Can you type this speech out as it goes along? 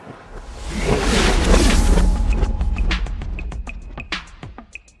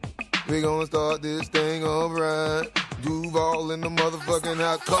We gonna start this thing alright. Duval in the motherfucking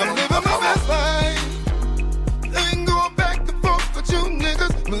house. I'm living my best life. I ain't going back and forth with you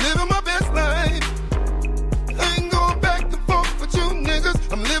niggas. I'm living my best life. I ain't going back and forth with you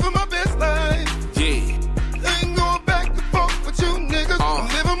niggas. I'm living my best life. Yeah. I ain't going back and forth with you niggas. I'm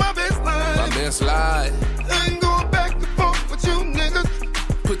living my best life. My best life. I ain't going back and forth with you niggas.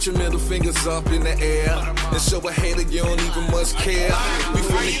 Put your middle fingers up in the air and show a hater you don't even much care. We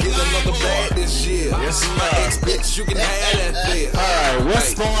finna get another bag this year. Yes, my ex bitch, you can have that there. Alright,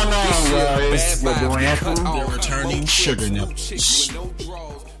 what's going on, guys? Your boy Anthony. They're returning sugar nipples.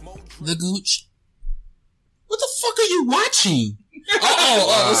 The Gooch. What the fuck are you watching? All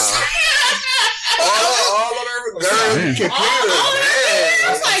of them girls, computers. I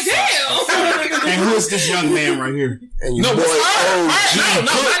was like, damn. And who is this young man right here? And you No, boy, no,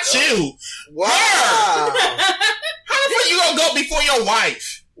 not you. wow. How the fuck you gonna go before your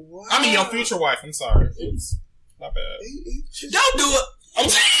wife? Wow. I mean, your future wife. I'm sorry. It's not bad. Don't do it.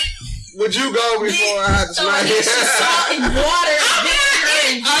 Would you go before I had to smack it? Salt and water.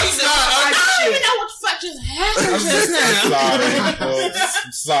 I don't even know what the fuck just happened just now.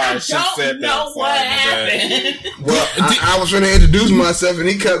 I'm sorry. She I said don't know that. what Sorry, happened. Well, I was trying to introduce myself and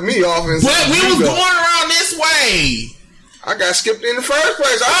he cut me off and But said, we "You was go." going around this way. I got skipped in the first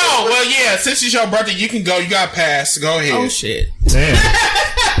place. Oh, well, yeah. Since it's your birthday, you can go. You got pass. Go ahead. Oh, shit. Damn.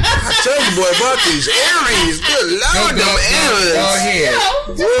 I tell you, boy, about these Aries. Good Lord, them Aries. Go ahead.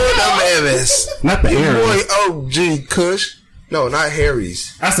 Ooh, them Aries. Not the Aries. Boy, OG Kush. No, not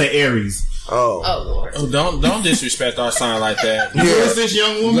Harry's. I say Aries. Oh. Oh, Lord. Oh, don't disrespect our sign like that. Who is this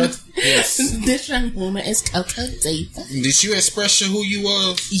young woman? Yes. This young woman is Coco Diva. Did you express who you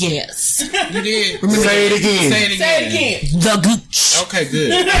was? Yes. You did. Say it again. Say it again. The Gooch. Okay,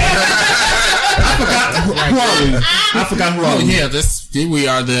 good. I forgot who I was. Yeah, we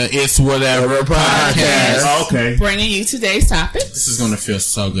are the It's Whatever podcast. Oh, okay. Bringing you today's topic. This is gonna feel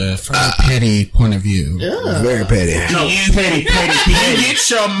so good from a petty point of view. Very petty. No, petty. Can you get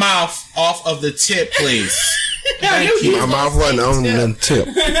your mouth off of the tip, please? Thank you. My mouth wasn't on the tip.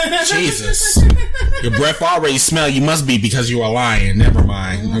 Jesus. Your breath already smell. You must be because you are lying. Never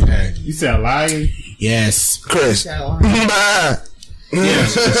mind. Okay. You said a lion? Yes. Chris. Bye.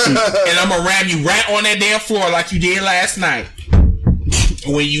 Yes. And I'm gonna ram you right on that damn floor like you did last night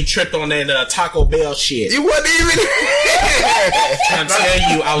when you tripped on that Taco Bell shit. You wasn't even I'm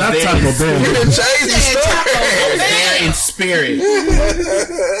tell you, I was Not there. Taco Bell. You done changed the story. I was there in spirit.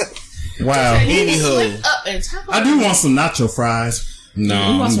 Wow. Anywho, I do want some nacho fries. no,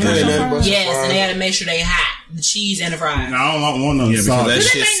 I'm good. Yes, and they had to make sure they hot. The cheese and the fries. No, I don't want no Yeah, because sauce. that Do they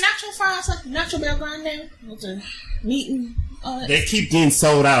shit. make nacho fries like nacho Bell Grande with the meat and all that? They keep getting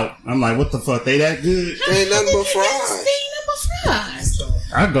sold out. I'm like, what the fuck? They that good? Ain't nothing but They fries. fries.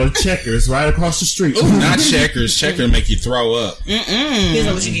 I go to Checkers right across the street. Ooh, not Checkers. Checkers make you throw up. Depends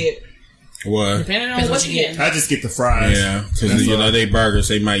on what you get. What? Depending on what you get. I just get the fries. Yeah, because you know they burgers.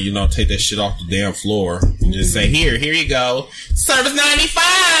 They might take that shit off the damn floor and just say here you go, service 95.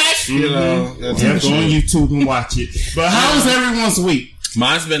 You know, that's Yeah, go on YouTube and watch it. But how was everyone's week?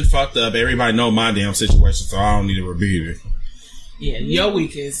 Mine's been fucked up. Everybody know my damn situation, so I don't need to repeat it. Yeah, your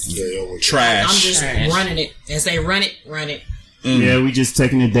week is. Trash. I'm just running it. As they run it. Yeah, we just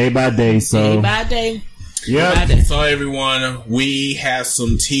taking it day by day. So Day by day. yeah, So everyone, we have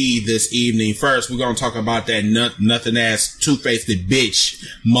some tea this evening. First, we're gonna talk about that nothing ass two-faced bitch,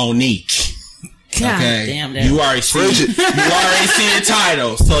 Monique. God Okay, damn that. you already see the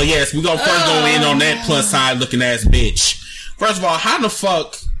title. So yes, we're gonna first go in on that plus side looking ass bitch. First of all, how the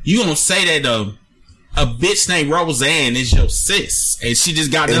fuck you gonna say that a bitch named Roseanne is your sis and she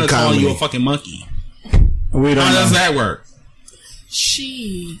just got done calling you a fucking monkey? we don't How does know. that work?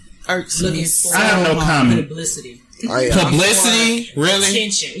 She irks looking me. for I have no comment. publicity. Publicity, really?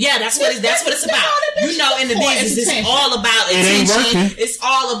 Attention. Yeah, that's what it's about. You know, in the business, it's all about It ain't attention. working. It's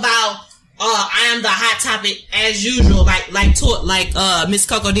all about I am the hot topic as usual. Like Miss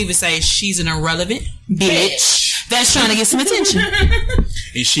Coco Diva says, she's an irrelevant bitch that's trying to get some attention.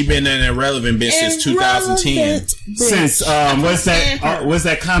 And she been an irrelevant bitch since 2010. Since what's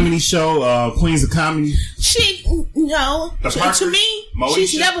that comedy show? Queens of Comedy. To me, Moesha?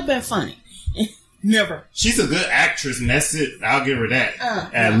 she's never been funny. Never. She's a good actress, and that's it. I'll give her that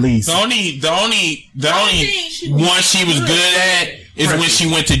at least. The only one she was good at is when she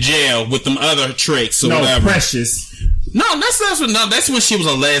went to jail with them other tricks or whatever. Precious. No, that's when she was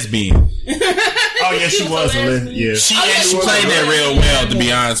a lesbian. Oh yeah, she was a lesbian. Yeah. She played that real well, to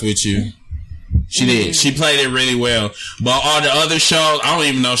be honest with you. She did. She played it really well. But all the other shows, I don't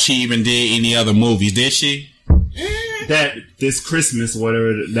even know if she even did any other movies. Did she? that this Christmas,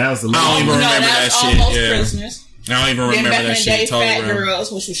 whatever, that was the I don't even remember that shit. Almost Yeah. Christmas. I don't even remember Then back that in the day, shit. Totally Fat remember.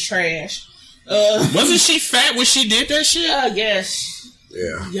 Girls, which was trash. Wasn't she fat when she did that shit? Yes.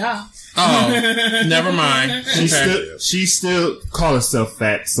 Yeah. Yeah. Oh, never mind. She still call herself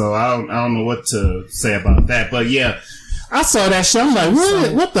fat, so I don't know what to say about that. But yeah, I saw that show. I'm like,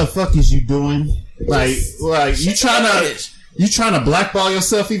 what the fuck is you doing? Like you trying to blackball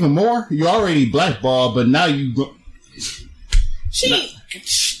yourself even more? You already blackballed, but now you go. She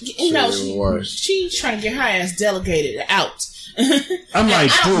trying to get her ass delegated out. I'm like,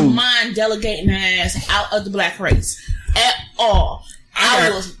 I don't dude. mind delegating her ass out of the black race at all. I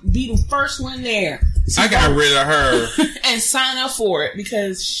will be the first one there. I got rid of her and sign up for it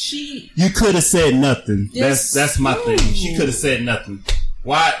because You could have said nothing. Yes. That's my thing. She could have said nothing.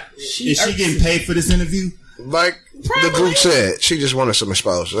 Why is she getting paid for this interview? Like the group said, she just wanted some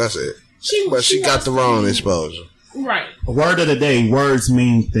exposure. That's it. But she got the wrong exposure. Right. Word of the day: words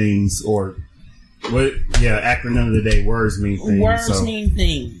mean things, or what? Yeah, acronym of the day: words mean things. Words mean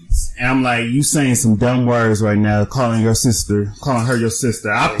things. And I'm like, you saying some dumb words right now, calling her your sister.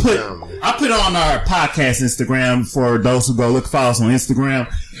 I put on our podcast Instagram for those who go look follow us on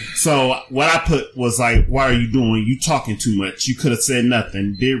Instagram. So what I put was like, why are you doing? You talking too much. You could have said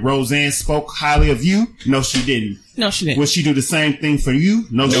nothing. Did Roseanne spoke highly of you? No, she didn't. Would she do the same thing for you?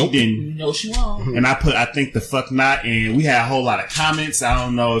 No, she didn't. No, she won't. And I think the fuck not. And we had a whole lot of comments. I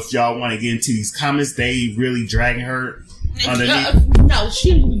don't know if y'all want to get into these comments. They really dragging her underneath. No,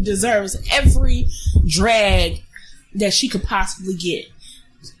 she deserves every drag that she could possibly get.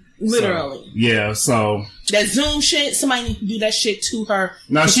 Literally. So that Zoom shit, somebody need to do that shit to her.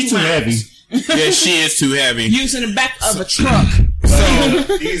 No, she's too heavy. Yeah, she is too heavy. Using the back of a truck.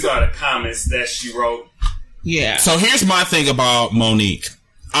 So these are the comments that she wrote. Yeah. So here's my thing about Monique.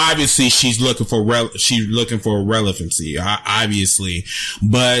 Obviously, she's looking for relevancy. Obviously,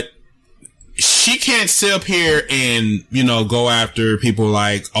 but she can't sit up here and, go after people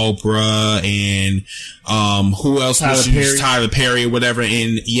like Oprah and, who else? Tyler Perry or whatever.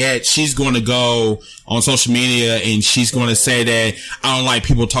 And yet she's going to go on social media and she's going to say that I don't like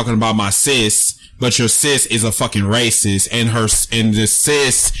people talking about my sis, but your sis is a fucking racist and the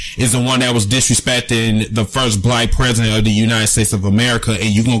sis is the one that was disrespecting the first black president of the United States of America. And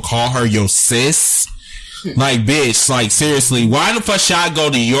you going to call her your sis? Like, bitch, like, seriously, why the fuck should I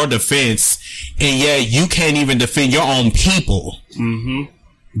go to your defense and yet you can't even defend your own people? Mm-hmm.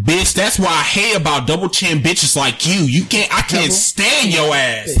 Bitch, that's why I hate about double chin bitches like you. I can't stand your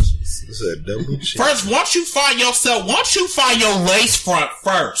ass. First, once you find your lace front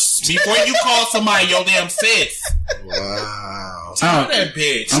first before you call somebody your damn sis. Wow. Tell that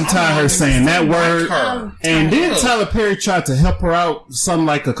bitch. I'm tired of her saying that word. And then Tyler Perry tried to help her out something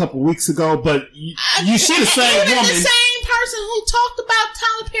like a couple weeks ago, but you see the same woman. The same person who talked about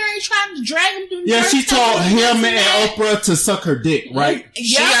Tyler Perry trying to drag him through. Yeah, she told him and Oprah to suck her dick, right?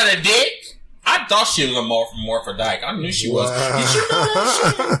 She got a dick? I thought she was a morphodike. I knew she was. Did you know that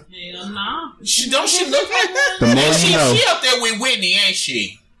shit? Hell no. Don't she look like one? The more you know. She up there with Whitney, ain't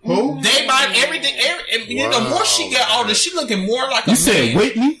she? Who? They buy everything. The more she get older, she looking more like a man. You said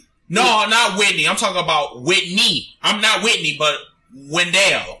Whitney? No, not Whitney. I'm talking about Whitney. I'm not Whitney, but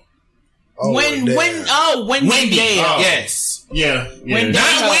Wendell. Wendy. Yes. Yeah.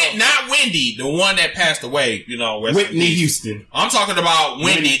 Not Wendy, the one that passed away. Whitney Houston. I'm talking about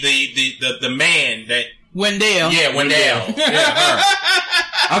Wendy, the man that. Wendell. Yeah, Wendell. Yeah, her.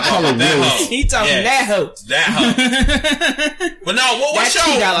 I call her Willis. He talking that hoe. That hoe. But no,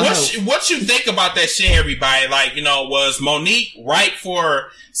 what you think about that shit, everybody? Like, was Monique right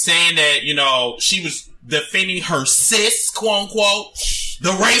for saying that, she was defending her sis, quote unquote,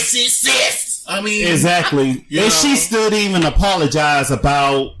 the racist sis? I mean, exactly. And she still didn't even apologize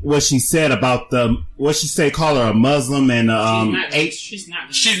about what she said about what she said, call her a Muslim and she's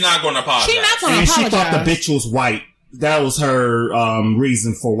not going to apologize. She's not going to apologize. And she thought the bitch was white. That was her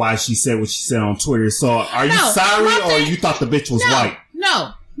reason for why she said what she said on Twitter. So are you sorry or you thought the bitch was white?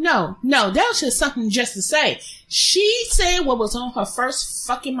 No. That was just something just to say. She said what was on her first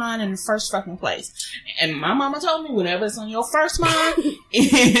fucking mind in the first fucking place. And my mama told me whatever's on your first mind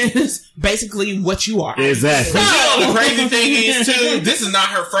is basically what you are. Exactly. The crazy thing is, too, this is not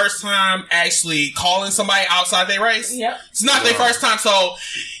her first time actually calling somebody outside their race. Yep. It's not their first time. So I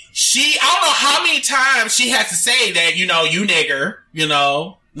don't know how many times she has to say that, you nigger,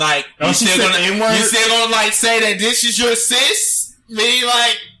 like, you still gonna like say that this is your sis? Me,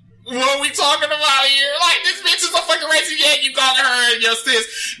 like, what are we talking about here? Like, this bitch is a fucking racist, yet you calling her your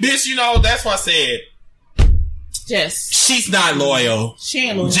sis. Bitch, that's what I said. she's not loyal. She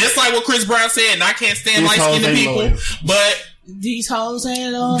ain't loyal. Just like what Chris Brown said, and I can't stand light-skinned people, loyal. but these hoes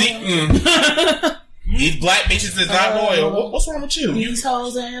ain't loyal. These black bitches is not loyal. What's wrong with you? These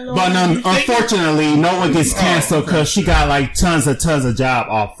hoes ain't loyal. But unfortunately, no one gets canceled because she got like tons of job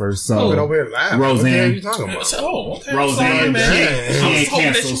offers. So over here laughing. Roseanne, what the hell you talking about? Okay. Roseanne, Sorry, she man. ain't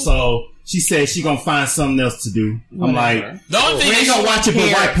canceled. So she said she gonna find something else to do. I'm like, The only thing we ain't gonna watch it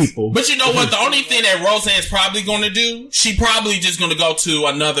with white people. But you know what? The only thing that Roseanne's probably going to do, she probably just going to go to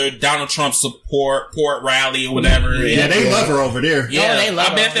another Donald Trump support rally or whatever. Yeah, they love her over there. Yeah, they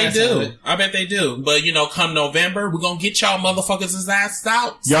love I bet her. they do. I bet they do. But you know, come November, we're gonna get y'all motherfuckers' ass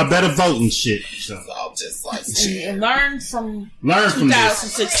out. Y'all better vote and shit. So. Just like And learn from Learn from this.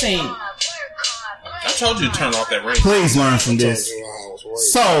 2016. I told you to turn off that radio. Please learn from this.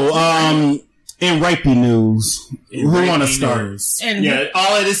 So, in rapey news, who want to start? And Yeah,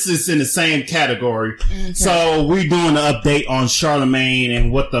 all of this is in the same category. So we're doing an update on Charlemagne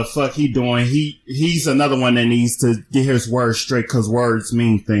and what the fuck he doing. He's another one that needs to get his words straight because words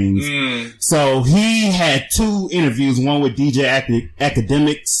mean things. So he had 2 interviews, one with DJ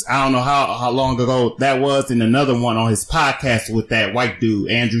Academics. I don't know how long ago that was, and another one on his podcast with that white dude,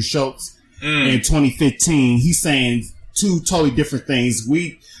 Andrew Schultz, in 2015. He's saying 2 totally different things.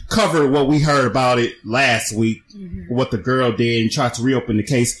 We covered what we heard about it last week, what the girl did and tried to reopen the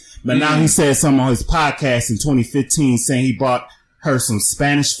case. But now he said something on his podcast in 2015 saying he bought her some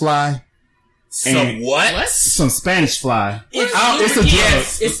Spanish fly. What? Some Spanish fly. It's a drug.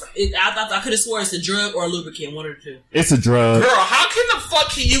 yes. I could have swore it's a drug or a lubricant, one or two. It's a drug. Girl, how can the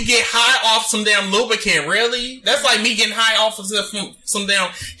fuck can you get high off some damn lubricant? Really? That's like me getting high off of some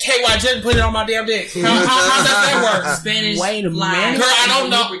damn KY Jet and putting it on my damn dick. How does that work? Spanish Wait a fly minute. Girl, I don't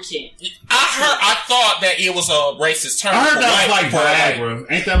know. lubricant. I thought that it was a racist term. I heard for that was white like people. Viagra.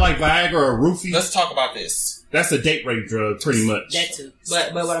 Ain't that like Viagra or Roofie? Let's talk about this. That's a date rape drug, pretty much. That too.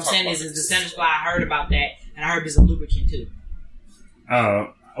 But what I'm saying is the Spanish fly, I heard about that, and I heard it's a lubricant too.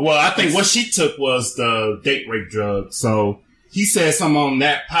 Well, I think what she took was the date rape drug. So he said something on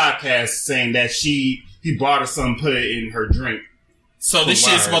that podcast saying that he bought her something, put it in her drink. So this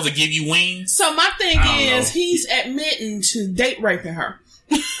shit is supposed to give you wings? So my thing I don't is, know. he's admitting to date raping her.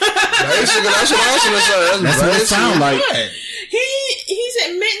 Basically, that's what I was gonna say. That's what it sounds like. He's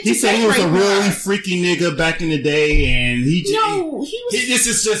admitting He to said date he was a raping really her. freaky nigga back in the day, and No, this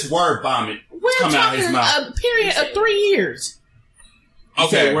is just word vomit we're coming out talking his mouth. a period of 3 years. He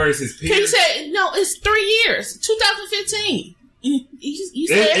said, where is his He period? said, no, it's 3 years. 2015. You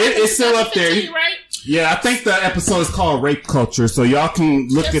said It's still up there. 2015, right? Yeah, I think the episode is called Rape Culture, so y'all can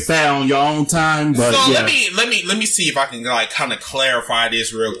look at that on your own time. But So yeah. let me see if I can like kind of clarify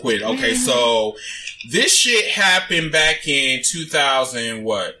this real quick. Okay, so this shit happened back in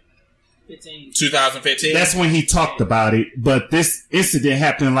 2015. That's when he talked about it. But this incident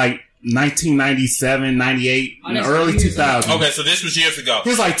happened in like 1997, 98, in the early 2000s. Okay, so this was years ago. He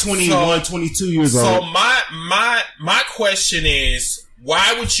was like 21, 22 years So old. my question is,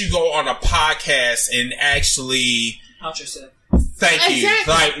 why would you go on a podcast and actually Out yourself. thank you?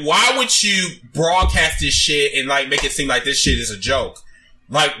 Exactly. Like, why would you broadcast this shit and like make it seem like this shit is a joke?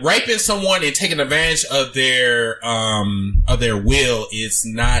 Like raping someone and taking advantage of their will is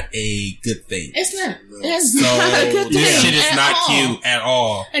not a good thing. It's not. It's So not a good thing. this shit is at not all. cute at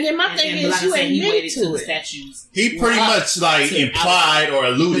all. And then my thing is, you admitted to it. Statues. He pretty much like implied or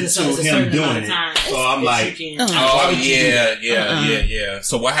alluded to him doing it. So I'm like, Oh yeah.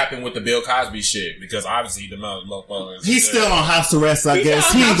 So what happened with the Bill Cosby shit? Because obviously the motherfuckers. he's still on house arrest, I guess.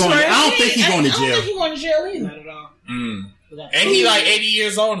 He ain't going. I don't think he's going to I don't think jail. he's going to jail either. Not at all. And he like 80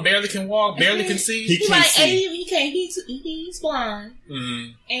 years old and barely can walk, barely can see. He He's can't like see. 80. He can't. He's blind.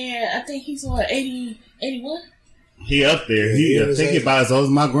 And I think he's what 80, 81. He up there. He I is think he a- about as old as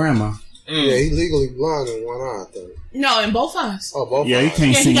my grandma. Yeah, he legally blind in one eye, I think. No, in both eyes. Oh, both Yeah, he eyes.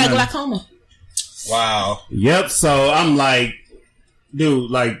 can't Yeah, see he got nothing. glaucoma. Wow. Yep. So I'm like, dude,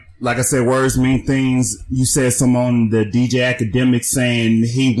 like I said, words mean things. You said some on the DJ Academic saying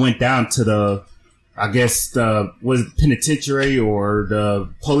he went down to the, I guess was it penitentiary or the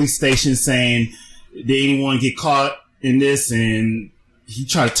police station saying, did anyone get caught in this? And he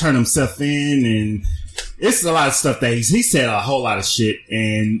tried to turn himself in, and it's a lot of stuff that he said a whole lot of shit.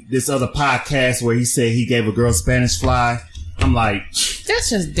 And this other podcast where he said he gave a girl Spanish fly. I'm like, That's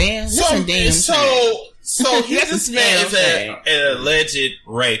just damn. That's a damn. So this man is an alleged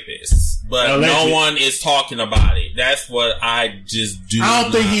rapist, but Alleged. no one is talking about it. That's what I just do. I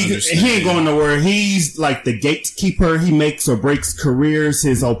don't think not he understand. ain't going nowhere. He's like the gatekeeper. He makes or breaks careers.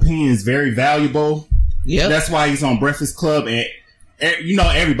 His opinion is very valuable. Yep. That's why he's on Breakfast Club, and you know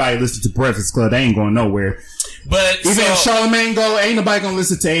everybody listens to Breakfast Club. They ain't going nowhere. But even if Charlamagne go, ain't nobody gonna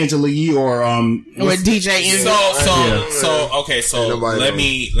listen to Angela Yee or DJ Envy. So let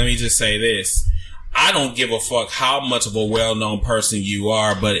me just say this. I don't give a fuck how much of a well-known person you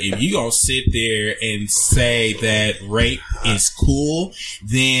are, but if you gonna sit there and say that rape is cool,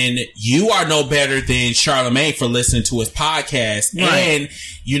 then you are no better than Charlamagne for listening to his podcast and,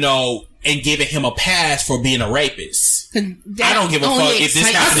 and giving him a pass for being a rapist. I don't give a fuck if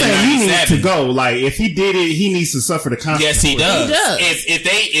this happened in 97. He needs to go. Like, if he did it, he needs to suffer the consequences. Yes, he does.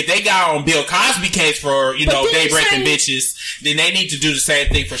 If they got on Bill Cosby case for, they raping bitches, then they need to do the same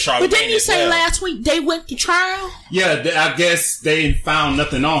thing for Charlamagne. But didn't you say last week they went to trial? Yeah, I guess they found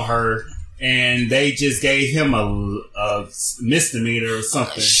nothing on her, and they just gave him a misdemeanor or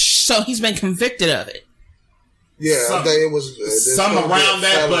something. So he's been convicted of it. Yeah, I think it was some around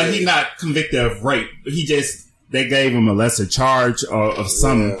that, but he's not convicted of rape. They gave him a lesser charge of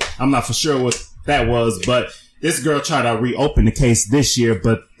something. Yeah. I'm not for sure what that was, but this girl tried to reopen the case this year,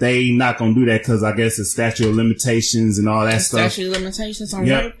 but they not gonna do that because I guess it's statute of limitations and all that stuff. Statute of limitations on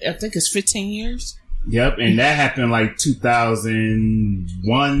rape? I think it's 15 years. Yep, and that happened like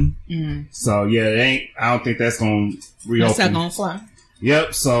 2001. Mm-hmm. So I don't think that's gonna reopen. That's not gonna fly.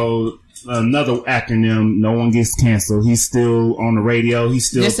 Yep, so another acronym, no one gets canceled. He's still on the radio. He's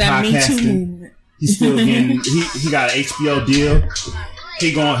still podcasting. He's still getting, he got an HBO deal.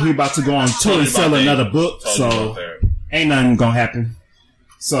 He about to go on tour and sell another book. So ain't nothing gonna happen.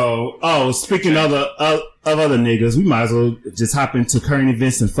 So, speaking of other niggas, we might as well just hop into current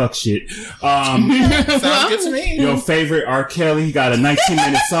events and fuck shit. Sounds good to me. Your favorite R. Kelly, he got a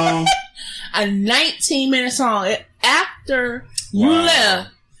 19-minute song. A 19-minute song. After you left,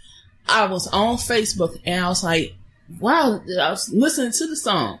 I was on Facebook and I was like, wow, I was listening to the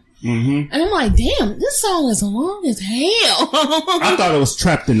song. Mm-hmm. And I'm like, damn, this song is long as hell. I thought it was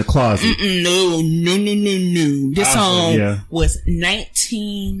Trapped in the Closet. No. This song was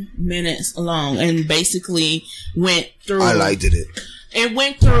 19 minutes long and basically went through. I liked it. It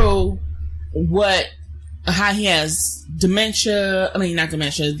went through how he has dementia. I mean, not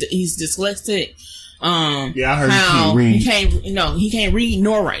dementia. He's dyslexic. I heard he can't read. He can't read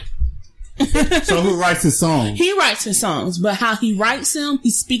nor write. So who writes his songs? He writes his songs, but how he writes them,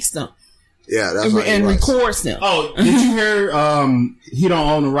 he speaks them. Yeah, that's right. And records them. Oh, did you hear? He don't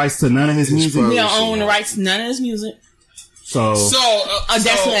own the rights to none of his music. He don't own the rights to none of his music.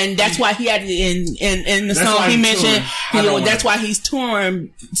 That's why he had in the song he mentioned. That's why he's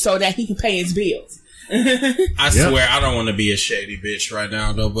touring so that he can pay his bills. I swear I don't want to be a shady bitch right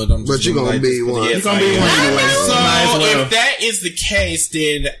now though, but I'm just but you're gonna be one. You're gonna be one anyway. So if that is the case,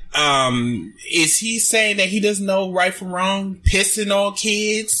 then is he saying that he doesn't know right from wrong, pissing on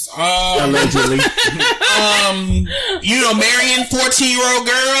kids, allegedly, marrying 14-year-old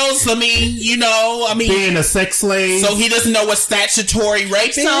girls? Being a sex slave. So he doesn't know what statutory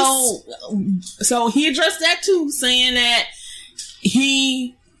rape is. So he addressed that too, saying that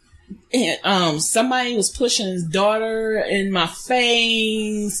somebody was pushing his daughter in my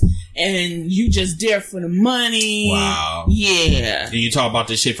face, and you just there for the money. Wow. Yeah. Did you talk about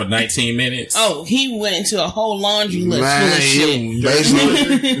this shit for 19 minutes? Oh, he went into a whole laundry list full of shit.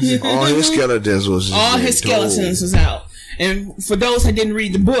 Basically, all his skeletons was out. And for those that didn't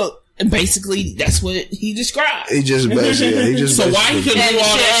read the book, basically that's what he described. He just basically. So why he couldn't do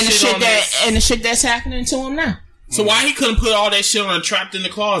all that shit and the shit that's happening to him now? So why he couldn't put all that shit on Trapped in the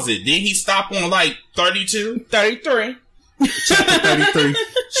Closet? Didn't he stop on like 32? 33. Chapter 33.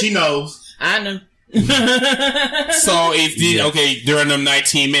 She knows. I know. So during them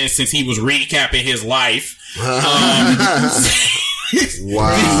 19 minutes since he was recapping his life, wow.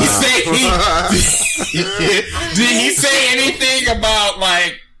 Did he say anything about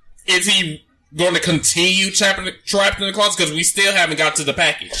is he going to continue Trapped in the Closet? Because we still haven't got to the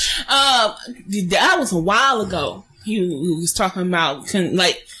package. That was a while ago. He was talking about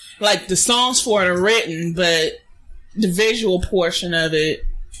the songs for it are written, but the visual portion of it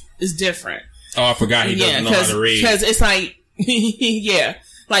is different. Oh, I forgot he doesn't know how to read. Because it's like when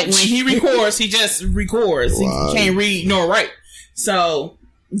he records, he just records. Wow. He can't read nor write. So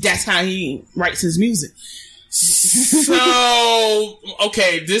that's how he writes his music. So,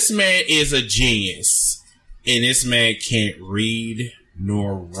 this man is a genius, and this man can't read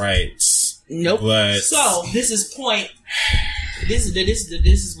nor write. Nope. But so this is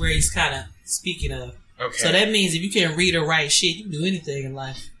where he's kind of speaking of. Okay. So that means if you can't read or write shit, you can do anything in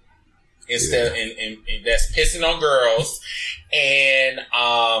life. Instead, and that's pissing on girls, and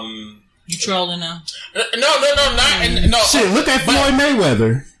you trolling now? No. Shit, look at Floyd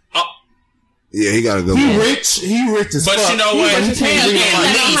Mayweather. Yeah, he got to go. He rich as fuck. But you know what? He got a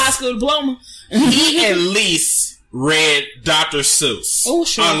high school diploma. he at least read Dr. Seuss. Oh,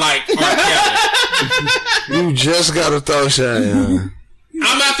 sure. Unlike R. Kelly. You just gotta throw shade.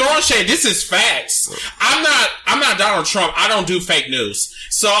 I'm not throwing shade. This is facts. I'm not Donald Trump. I don't do fake news.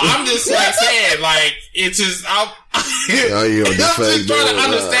 So I'm just like saying, like, it's just, I'm just trying to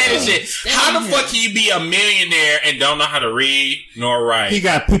understand this shit. How the fuck can you be a millionaire and don't know how to read nor write? He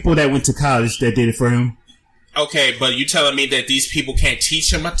got people that went to college that did it for him. Okay, but you telling me that these people can't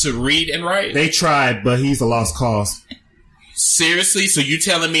teach him to read and write? They tried, but he's a lost cause. Seriously? So you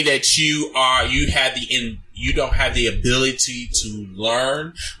telling me that you don't have the ability to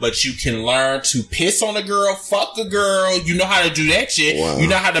learn, but you can learn to piss on a girl, fuck a girl. You know how to do that shit. Wow. You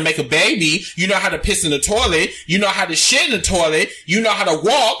know how to make a baby. You know how to piss in the toilet. You know how to shit in the toilet. You know how to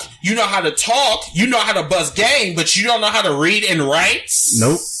walk. You know how to talk. You know how to buzz game, but you don't know how to read and write?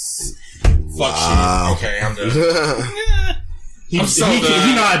 Nope. Fuck shit. Okay, I'm done. He know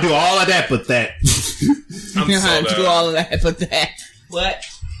how to do all of that, but that. You know how to do all of that, but that. What?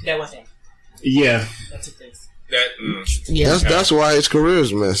 That was it. Yeah. That took place. That's why his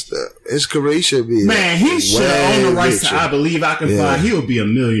career's messed up. His career should be. Man, he should own the rights to I Believe I Can Fly. He would be a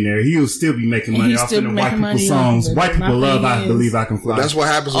millionaire. He would still be making money off of the white people songs. White people love I Believe I Can Fly. That's what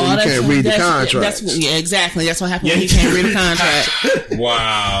happens when you can't read the contract. Exactly. That's what happens when you can't read the contract.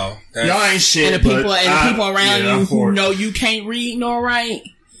 Wow. Y'all ain't shit. And the people around you who know you can't read nor write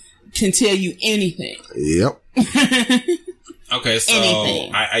can tell you anything. Yep. Okay, so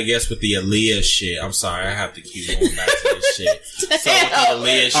I guess with the Aaliyah shit, I'm sorry, I have to keep going back to this shit. So with the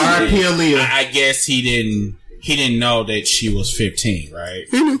Aaliyah shit, R.I.P. Aaliyah. I guess he didn't know that she was 15, right?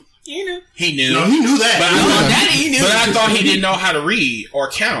 He knew. He knew. No, he knew that. But I thought he didn't know how to read or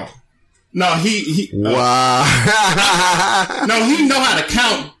count. No, he wow. No, he know how to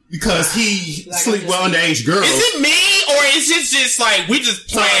count because he sleep with underage girls. Is it me or is it just like we just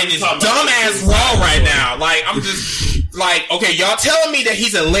playing this dumbass role right now? Like I'm just like, okay, y'all telling me that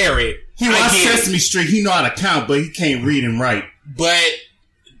he's illiterate. He watched Sesame Street. He know how to count, but he can't read and write. But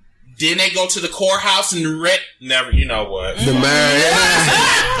didn't they go to the courthouse and never? You know what? The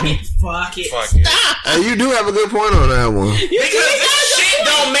man. Fuck it. Hey, you do have a good point on that one. Because this shit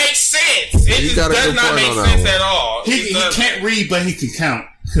don't make sense. It just does not make sense at all. He can't read, but he can count.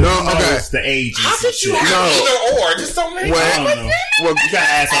 No, okay. It's the ages. How could you have either or? Just don't make sense. Well, you gotta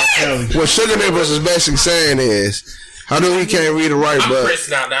ask R. Kelly. What Sugar Nipples is basically saying is, how do we can't read or write? I'm Chris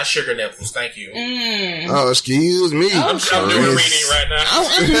now, not Sugar Nipples. Thank you. Oh, excuse me. I'm doing reading right now.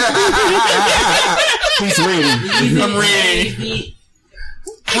 He's reading. I'm reading.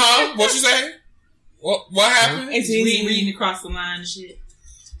 Huh? What you say? What happened? It's reading across the line and shit.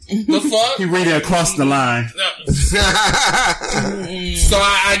 The fuck? He read it across the line. So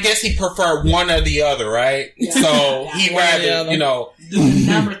I guess he preferred one or the other, right? Yeah. So he rather, do the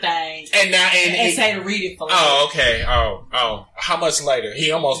number thing and say to read it for later. Oh, okay. Oh. How much later? He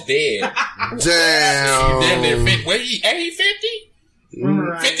almost dead. Damn. Ain't he 50?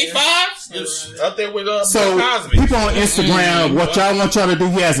 55? Up there with so Cosby. People on Instagram, what y'all want y'all to do,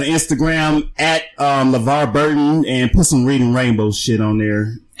 he has an Instagram at LeVar Burton and put some Reading Rainbow shit on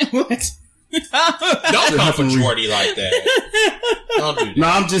there. What? Don't come for Jordy like that. Don't do that. No,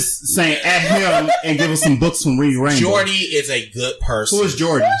 I'm just saying at him and give us some books from Reading Rainbow. Jordy is a good person. Who is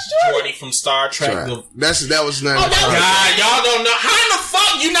Jordy? Jordy from Star Trek. That was his name. God, y'all don't know. How in the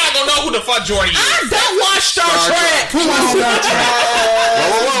fuck you not gonna know who the fuck Jordy is? I don't watch Star Trek. Who watch Star Trek?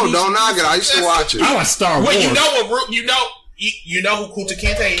 Whoa, don't knock it. I used to watch it. I watch Star Wars. Well, you know who Kunta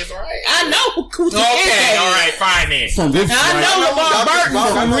Kinte is, right? I know who Kunta Kinte is. Okay, all right, fine then. I know LeVar Burton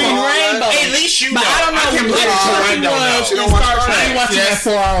from Reading Rainbow. At least you know. I don't know I can't who believe you don't know. She don't watch Star Trek. I ain't watching that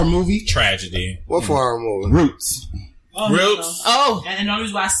 4-hour movie. Tragedy. What 4-hour movie? Roots. Roots. Oh. And the only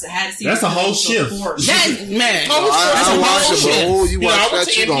reason why I had to see that's a whole shift. That, man. I watched it, but you watch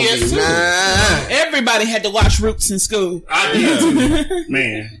that, you gonna be mad. Everybody had to watch Roots in school. I did.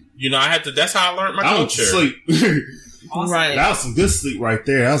 Man. I had to, that's how I learned my culture. I went to sleep. Awesome. Right. That was some good sleep right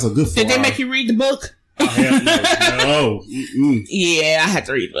there. That was a good 4 Did they make you read the book? Oh, hell no. Yeah, I had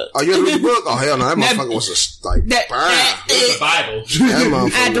to read the book. Oh, you had to read the book? Oh, hell no. That motherfucker was like, the Bible. I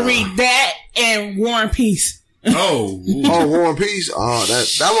had to read that and War and Peace. Oh, War and Peace? Oh,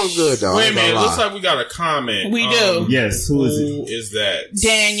 that one's good, though. Wait a minute. It looks like we got a comment. We do. Yes. Who is it? Who is that?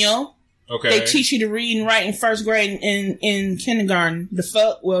 Daniel. Okay. They teach you to read and write in first grade in kindergarten. The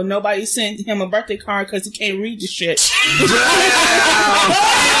fuck? Well, nobody sent him a birthday card because he can't read the shit.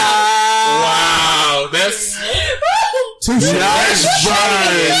 Wow. That's nice.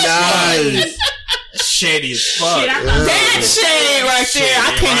 Shady as fuck. That's shady right there.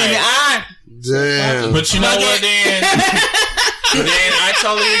 I can't even. Damn. But you know what, Dan? Then I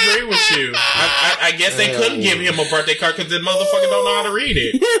totally agree with you. I guess they couldn't give him a birthday card because the motherfucker don't know how to read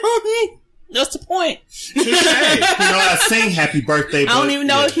it. That's the point. You know, I sing happy birthday, but I don't even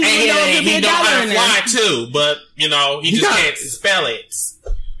know if he And he know know how to in there. fly too, but you know, he just can't spell it.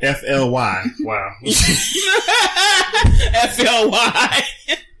 FLY. Wow. FLY.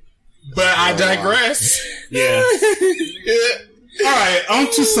 But I digress. Yeah. All right, on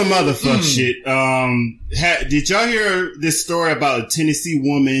to some other fuck shit. Did y'all hear this story about a Tennessee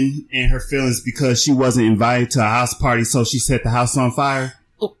woman and her feelings because she wasn't invited to a house party, so she set the house on fire?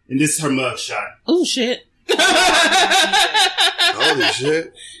 Oh. And this is her mugshot. Oh shit. Holy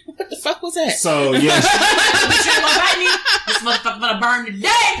shit. What the fuck was that? So yeah, But you gonna bite me? This motherfucker gonna burn today.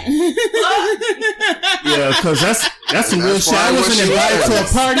 yeah, because that's some real shit. I probably wasn't what she invited to a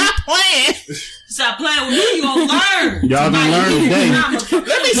was. party. Stop playing. Stop playing with me, you gonna learn. Y'all done learned today.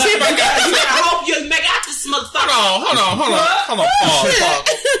 Let me see if I got I hope you make out this motherfucker. Hold on.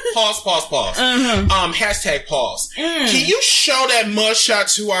 Pause. Hashtag pause. Can you show that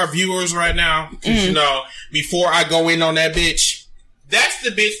mugshot to our viewers right now? 'Cause, you know, before I go in on that bitch. That's the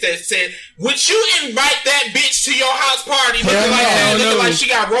bitch that said, would you invite that bitch to your house party looking like she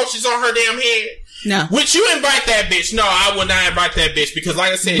got roaches on her damn head? No. Would you invite that bitch? No, I would not invite that bitch because,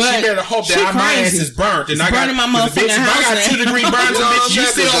 like I said, But she better hope she that my ass crazy. is burnt. And It's I got burning my the bitch, motherfucking if I got house 2-degree burns, and bitch, you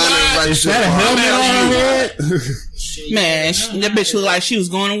still alive? Is that a helmet on her head? Man, that bitch looked like she was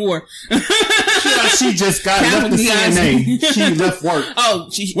going to war. She just got left the CNA. She left work. Oh,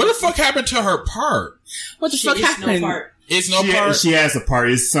 What the fuck happened to her part? what the fuck happened? It's no part. She has a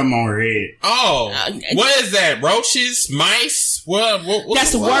part. It's something on her head. Oh, what is that? Roaches, mice? What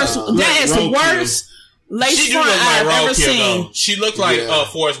That's the worst. That is the worst lace She do front look like I've ever roadkill, seen. though. She looked like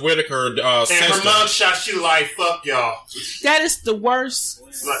Forrest Whitaker. And her Sister. mugshot, she like, fuck y'all. That is the worst.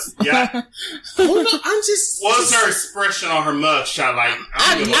 Yeah. I'm just. What's her expression on her mugshot? Like,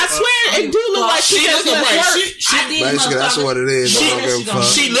 I swear, it do look like she just look left like work. Basically, that's what it is. I don't give a fuck.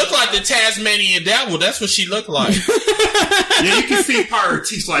 She looked like the Tasmanian devil. That's what she looked like. Yeah, you can see part of her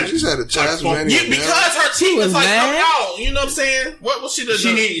teeth like. She said a Tasmanian. Because her teeth was like mad. coming out. You know what I'm saying? What she done?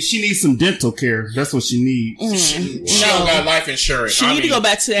 She needs some dental care. That's what she needs. She don't got life insurance. She need to go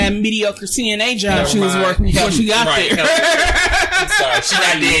back to that mediocre CNA job she was working before she got Right. there. I'm sorry, she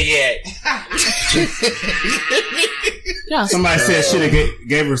not there yet. Yeah. Somebody said should have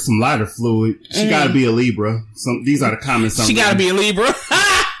gave her some lighter fluid. She got to be a Libra. These are the comments. She got to be a Libra.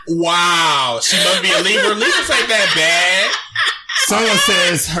 Wow, she must be a Libra. Libras ain't that bad. Someone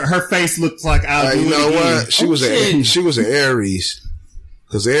says her face looks like I'll do You it know again. what? She was an Aries.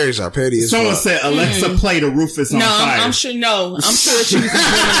 Because Aries are petty as Someone fuck. said Alexa play the Rufus on No, fire. I'm sure. No, I'm sure she was a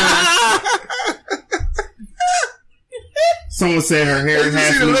Gemini. Someone said her hair You see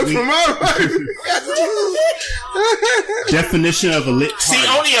has the look weak from definition of a lit See,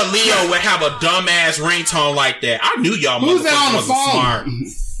 party. only a Leo would have a dumbass ringtone like that. I knew y'all Who's that on motherfuckers the wasn't phone? smart.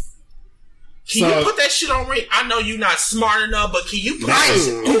 Can So- you put that shit on ring? I know you're not smart enough, but can you put that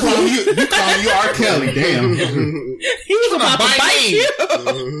shit? You calling you R. Kelly? Damn. He was about to bite bite me. you.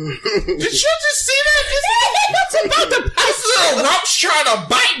 Did you just see that? This about to bite little rope's trying to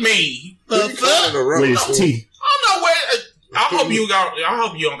bite me. The fuck? With his teeth. I don't know where. I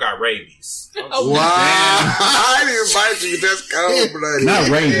hope you don't got rabies. Wow. I didn't bite you. That's cold blooded. Not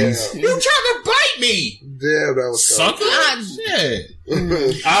rabies. You trying to bite me? Damn, that was cold. Sucker? Shit.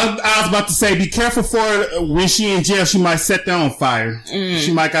 I was about to say, be careful for her when she in jail. She might set that on fire.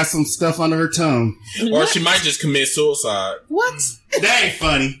 She might got some stuff under her tongue. Or she might just commit suicide. What? That ain't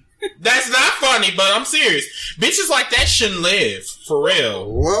funny. That's not funny, but I'm serious. Bitches like that shouldn't live. For real.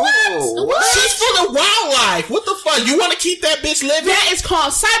 Whoa. What? She's full of wildlife. What the fuck? You want to keep that bitch living? That is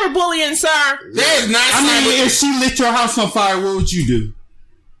called cyberbullying, sir. That is not I mean, if she lit your house on fire, what would you do?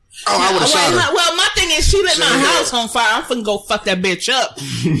 Oh, I would have shot her. Well, my thing is, she lit my house on fire. I'm finna go fuck that bitch up.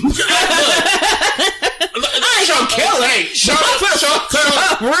 I ain't gonna kill her. Hey, for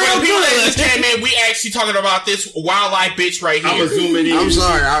the people that just came in, we actually talking about this wildlife bitch right here. I'm zooming in. I'm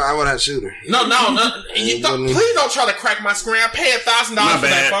sorry. I would have shoot her. No. Please don't try to crack my screen. I pay $1,000 for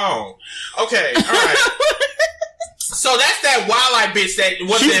that phone. Okay, all right. So that's that wildlife bitch that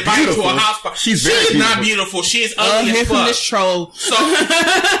wasn't invited to a house party. She's she very is not beautiful. beautiful. She is ugly Here as from fuck. this troll. So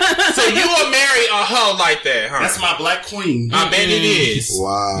you will marry a hoe like that, huh? That's my black queen. I bet it is.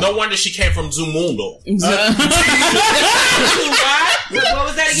 Wow. No wonder she came from Zumundo. What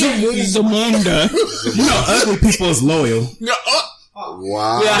was that again? Zamunda. You know, ugly people is loyal.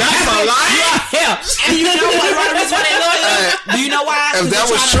 Wow. That's a lie. Yeah. And you know what? Right, that's why they love you. Do you know why? If that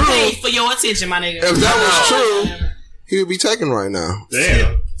was Trying to true- pay for your attention, my nigga. If that was true, he would be taken right now.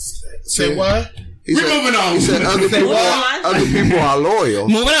 Damn. Say what? He moving on. He said other people are loyal.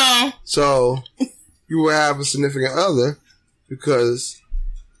 Moving on. So you will have a significant other because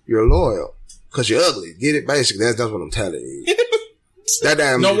you're loyal. Because you're ugly. Get it? Basically, that's what I'm telling you. That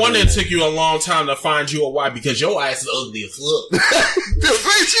damn. No wonder it took you a long time to find you a wife because your ass is ugly as fuck.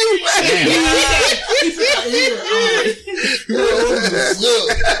 Bitch,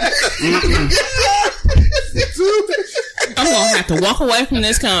 I'm gonna have to walk away from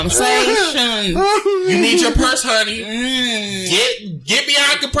this conversation. You need your purse, honey. Get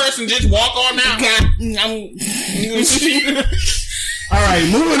behind the purse and just walk on out. All right,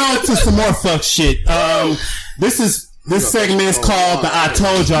 moving on to some more fuck shit. This segment is called the I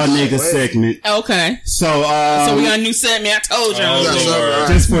Told Y'all Niggas segment. Okay. So we got a new segment. I told y'all.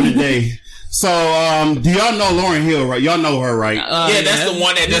 Just for the day. So, do y'all know Lauryn Hill, right? Y'all know her, right? Yeah, that's the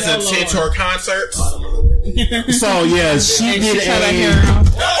one that doesn't attend to her concerts. So, yeah, she did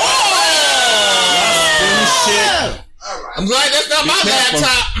I'm glad that's not my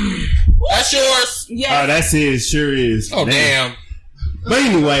laptop. That's yours. Yeah. Oh, that's his. Sure is. Oh, damn. But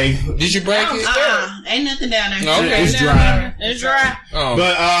anyway, did you break it? Ain't nothing down there. Okay, it's dry. It's dry. Oh.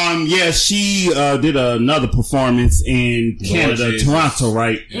 But yeah, she did another performance in Canada, Toronto,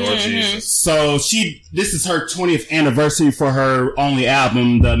 right? Lord Jesus. So this is her 20th anniversary for her only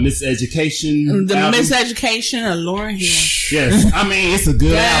album, the Miseducation. The album. Miseducation of Lauryn Hill. Yes, I mean it's a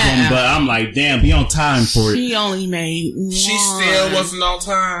good album, but I'm like, damn, be on time for it. She only made one. She still wasn't on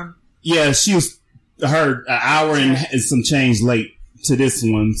time. Yeah, she was an hour and some change late to this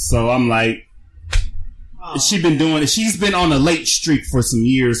one, so I'm like, she's been on a late streak for some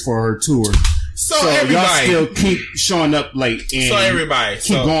years for her tour. So y'all everybody still keep showing up late and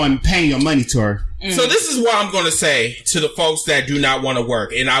keep going, paying your money to her. So this is what I'm going to say to the folks that do not want to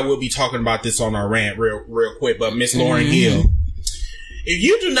work, and I will be talking about this on our rant real quick, but Miss Lauryn Hill, if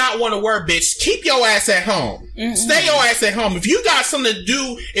you do not want to work, bitch, keep your ass at home. Stay your ass at home. If you got something to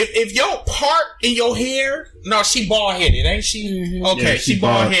do, if your part in your hair, no, she bald headed, ain't she? Okay, Yeah, she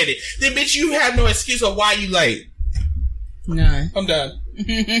bald headed. Then, bitch, you have no excuse of why you late. No, I'm done.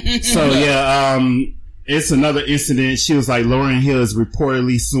 So yeah, it's another incident. She was like, Lauryn Hill is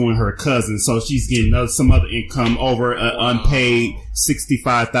reportedly suing her cousin, so she's getting some other income over an unpaid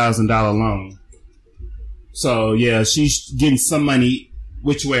 $65,000 loan. So yeah, she's getting some money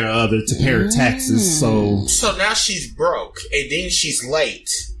which way or other to pay her taxes. So now she's broke, and then she's late.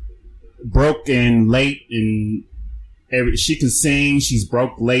 Broke and late, and she can sing. She's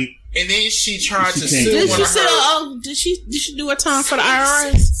broke, late, and then she tried to sue. Did she do a time for the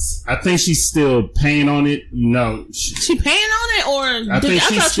IRS? I think she's still paying on it. No, she paying on it, or I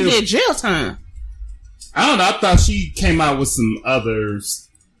thought she did jail time. I don't know. I thought she came out with some other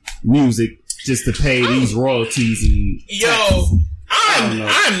music just to pay these royalties and taxes.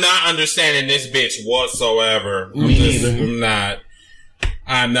 I'm not understanding this bitch whatsoever.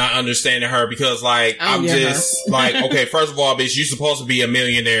 I'm not understanding her because, like, I'm just like, okay, first of all, bitch, you're supposed to be a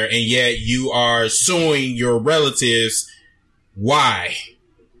millionaire and yet you are suing your relatives. Why?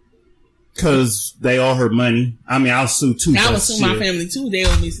 Because they owe her money. I mean, I'll sue too. I would sue my family too. They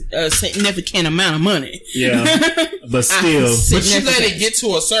owe me a significant amount of money. Yeah, but still. But she let it get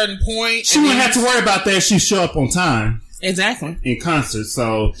to a certain point. She wouldn't have to worry about that if she show up on time. Exactly. In concert,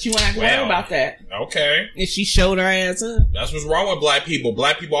 so she wouldn't have to worry about that. Okay. And she showed her ass up. That's what's wrong with black people.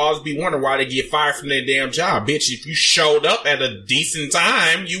 Black people always be wondering why they get fired from their damn job. Bitch, if you showed up at a decent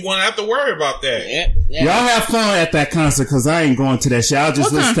time, you wouldn't have to worry about that. Yep. Y'all have fun at that concert because I ain't going to that shit. I'll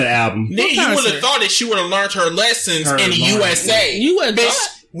just listen to the album. Then you would have thought that she would have learned her lessons in the USA. You would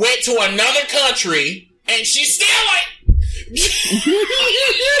bitch went to another country and she's still like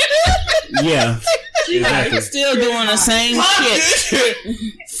yeah. Exactly. Still doing the same shit.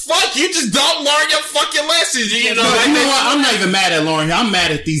 Fuck, you just don't learn your fucking lessons. You know what? I'm not even mad at Lauryn Hill. I'm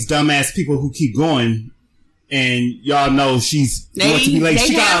mad at these dumbass people who keep going. And y'all know she's going to be late.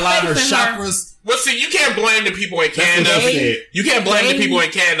 She got a lot of her chakras. Well, see, you can't blame the people in Canada. You can't blame the people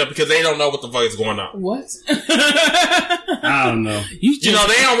in Canada because they don't know what the fuck is going on. What? I don't know. You know,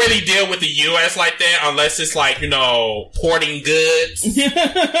 they don't really deal with the U.S. like that unless it's like, porting goods.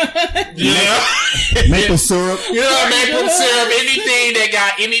 Maple syrup. Maple syrup. Anything that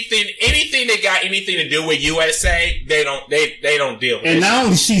got anything to do with USA, they don't deal with. And not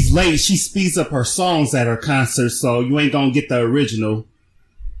only she's late, she speeds up her songs at her concert, so you ain't gonna get the original.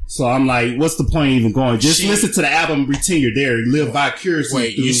 So I'm like, what's the point of even going? Just listen to the album, pretend you're there, live vicariously.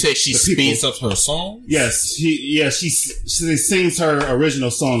 Wait, you said she speeds up her songs? Yes, she sings her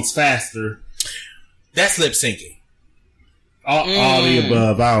original songs faster. That's lip syncing. All the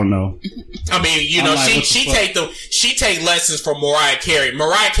above. I don't know. I mean, you know, she take lessons from Mariah Carey.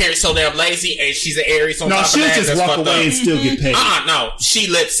 Mariah Carey's so damn lazy, and she's an Aries on top of that. No, she'll just walk away and still get paid. No, she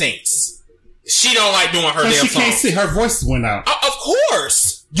lip syncs. She don't like doing her damn she song. Can't see her voice went out. Of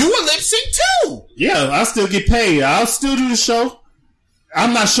course, you a lip sync too. Yeah, I still get paid. I'll still do the show.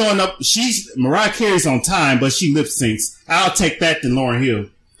 I'm not showing up. Mariah Carey's on time, but she lip syncs. I'll take that than Lauryn Hill.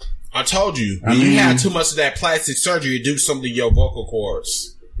 I told you, you had too much of that plastic surgery to do something to your vocal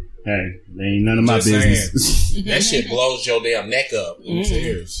cords. Hey, they ain't none of my business. That shit blows your damn neck up.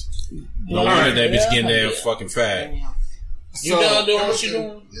 Cheers. No wonder that bitch getting damn fucking fat. You done doing what you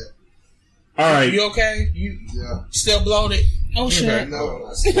doing? Yeah. All right. You okay? You still bloated? Oh shit! No.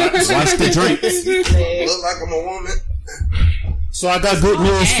 Watch the drinks. Look like I'm a woman. So I got good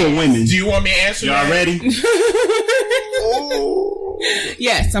news for women. Do you want me to answer? Y'all ready? Oh.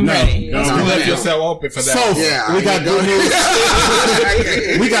 Yes, I'm ready. You left yourself open for that. So we got good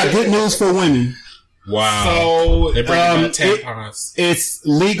news. We got good news for women. Wow. So they bring back tampons. It's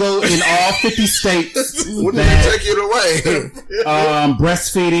legal in all 50 states. What did they take it away?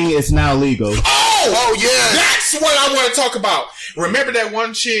 Breastfeeding is now legal. Oh yeah. That's what I want to talk about. Remember that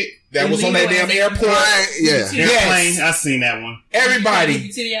one chick that was on that damn airport? Yes. I seen that one.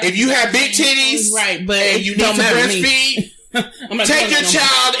 Everybody, if you have big titties, right, but and you need to breastfeed, take your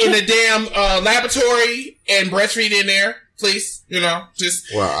child in the damn laboratory and breastfeed in there. Please, you know, just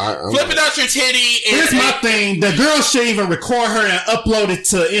flip it out your titty. Here's my thing. The girl should even record her and upload it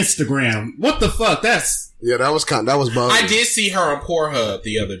to Instagram. What the fuck? That was bugging. I did see her on Pornhub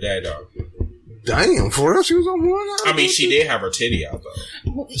the other day, though. Damn, for real? She was on Pornhub? I mean, she did have her titty out,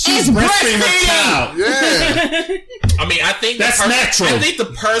 though. She's breastfeeding her child. Yeah. I mean, I think that's natural. I think the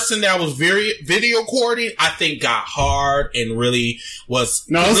person that was video recording, I think got hard and really was.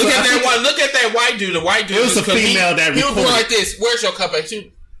 No, look at that white dude. The white dude. It was a female that recorded. He was going like this. Where's your cup?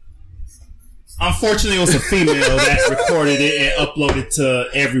 Unfortunately, it was a female that recorded it and uploaded to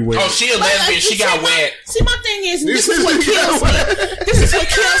everywhere. Oh, she a lesbian. She got wet. See, my thing is, this is what kills me. This is what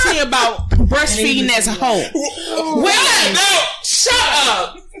kills me about breastfeeding as a whole. Wait, no, shut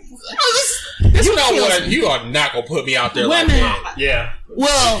up. You know what? You are not gonna put me out there like that. Yeah.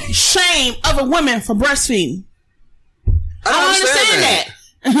 Well, shame other women for breastfeeding. I don't understand that.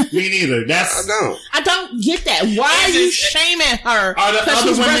 Me neither. I don't get that. Why are you shaming her because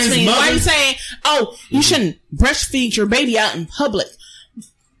she's breastfeeding? Why are you saying, "Oh, you shouldn't breastfeed your baby out in public"?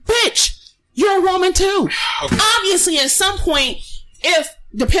 Bitch, you're a woman too. Okay. Obviously, at some point, if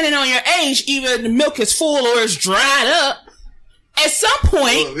depending on your age, either the milk is full or it's dried up. At some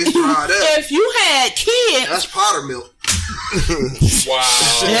point, if you had kids, that's powder milk. Wow.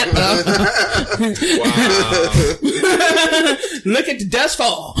 Look at the dust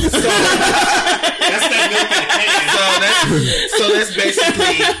fall. That's that milk in the can. So that's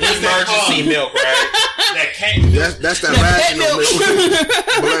basically emergency milk, right? That can. That's that rational milk.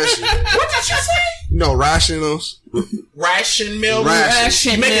 Bless you. What did you say? No, rationals. Ration milk?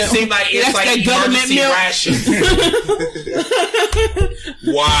 Ration Make milk. It seem like it's like emergency ration.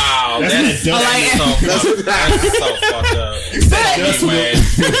 Wow. That's so fucked up. Anyway,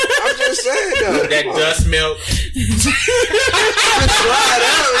 I'm just saying though. That dust milk.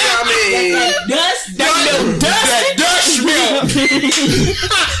 That dust milk.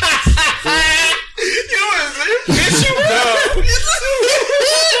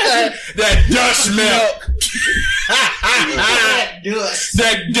 That dust milk.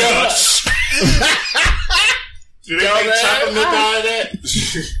 That dust. Do they make chocolate milk out of that?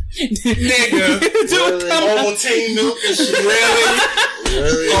 Nigga. Ovaltine milk and shit. Really?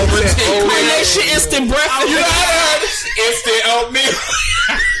 Ovaltine. Carnation instant breakfast. You know how to instant oatmeal.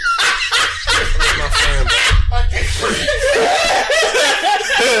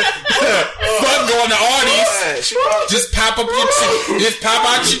 Fuck going to Artie's. Just pop out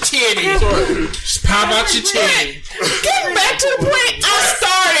your titty. Just pop out your titty. Getting back to the point I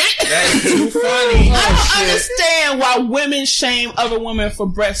started. That's too funny. I don't understand why women shame other women for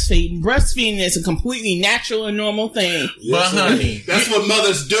breastfeeding. Breastfeeding is a completely natural and normal thing. But honey, that's what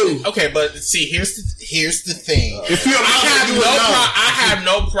mothers do. Okay, but see, here's the thing. If you're I have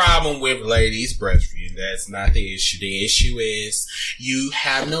no problem with ladies breastfeeding. That's not the issue. The issue is you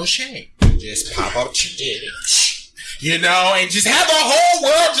have no shame. Just pop out your titty. You know, and just have a whole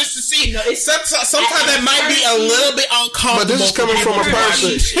world just to see. Sometimes that might be a little bit uncomfortable. But this is coming from a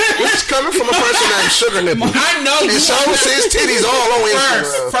person. This is coming from a person named Sugar Nipple. I know. And so his titties all on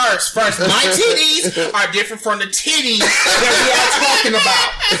Instagram. First, my titties are different from the titties that we are talking about.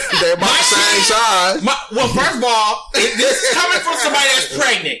 They're about the same size. Well, first of all, this is coming from somebody that's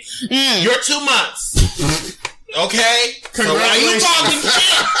pregnant. You're 2 months. Okay? So why you talking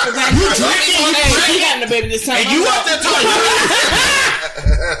shit? You having a baby this time. And you up there talking.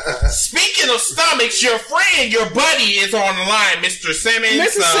 Speaking of stomachs, your friend, your buddy is on the line, Mr. Simmons.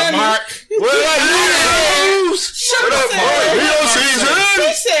 Mr. Simmons. Mark. What up, Mark?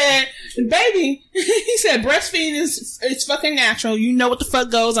 He said, baby, he said breastfeeding is fucking natural. You know what the fuck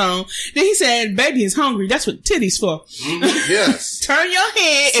goes on. Then he said, baby is hungry. That's what titties for. Yes. Turn your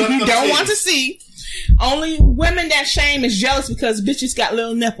head if you don't want to see. Only women that shame is jealous because bitches got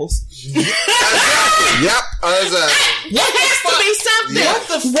little nipples. Yep. There has to be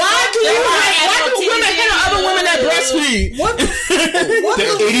something. Why do women hate other women that breastfeed?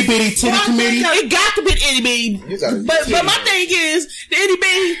 The itty bitty titty committee. It got to be the itty bitty. But my thing is, the itty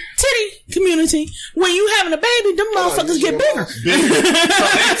bitty titty community, when you having a baby, them motherfuckers get bigger.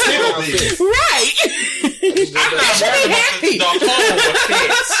 Right. I'm not happy.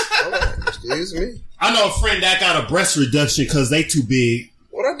 Excuse me. I know a friend that got a breast reduction because they too big.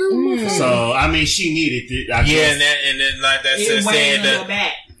 What I do? So I mean, she needed it. I guess. and then like that It said weighs on your that.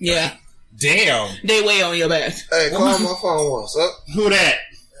 back. Yeah. Damn. They weigh on your back. Hey, call my phone once. Who that?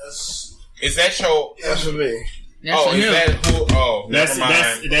 Is that your? That's for me. Oh, is that who? Oh, never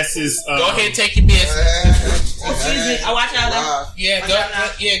mind. That's his. Go ahead, and take your business. Excuse me. I watch out now. Yeah, go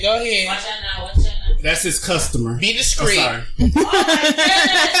ahead. Watch out now. Watch out now. That's his customer. Be discreet. I'm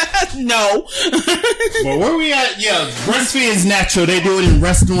sorry. No. Well, where we at? Yeah, breastfeeding is natural. They do it in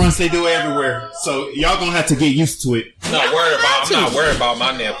restaurants. They do it everywhere. So y'all gonna have to get used to it. I'm not worried about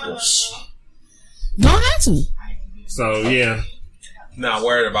my nipples. Don't have to. So yeah. Not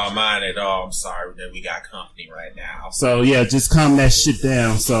worried about mine at all. I'm sorry that we got company right now. So yeah, just calm that shit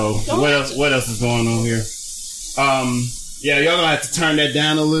down. So what else is going on here? Yeah, y'all gonna have to turn that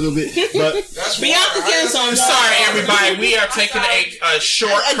down a little bit. But Bianca gets on. I'm sorry, everybody. We are taking a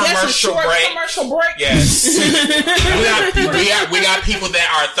short commercial break. Commercial break. Yes. we got people that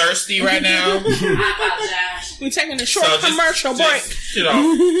are thirsty right now. We're taking a short commercial break. You know,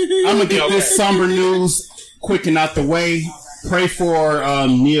 I'm gonna get this somber news quick and out the way. Pray for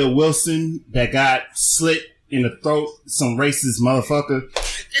Neil Wilson that got slit in the throat. Some racist motherfucker.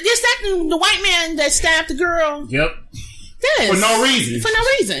 Is that the white man that stabbed the girl? Yep. Yes. For no reason. For no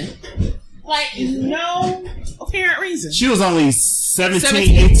reason. Like, no apparent reason. She was only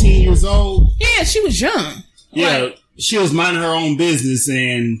 17, 18 years old. Yeah, she was young. Yeah, Like, she was minding her own business,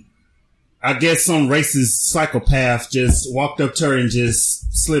 and I guess some racist psychopath just walked up to her and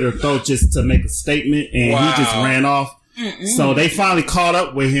just slit her throat just to make a statement, and he just ran off. So they finally caught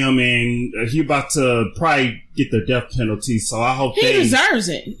up with him, and he about to probably get the death penalty. So I hope he they deserves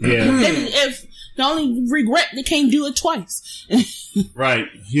it. Yeah. If the only regret, they can't do it twice. Right.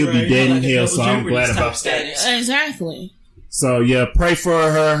 He'll be dead in hell, so I'm glad about that. Exactly. So yeah, pray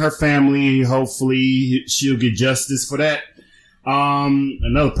for her family. Hopefully she'll get justice for that.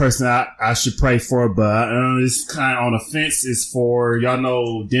 Another person I should pray for, but it's kind of on the fence, is for, y'all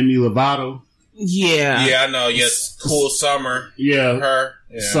know Demi Lovato. Yeah. Yeah, I know. Yes, Cool Summer. Yeah. Her.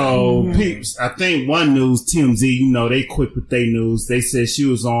 Yeah. So, peeps, I think One News, TMZ, they quick with their news. They said she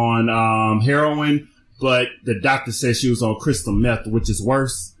was on heroin, but the doctor said she was on crystal meth, which is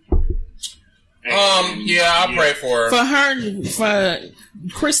worse. Yeah, I'll pray for her. For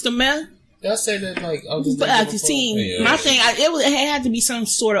crystal meth? Y'all say that like, But my thing, it had to be some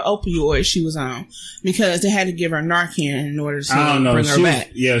sort of opioid she was on, because they had to give her Narcan in order to bring her back.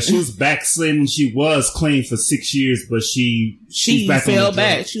 She was backsliding. She was clean for 6 years, but she's back fell on the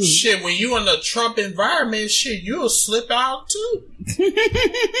back. Shit, when you in the Trump environment, shit, you'll slip out too. Just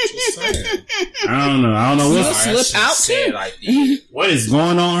saying. I don't know what's slip out too. Like what is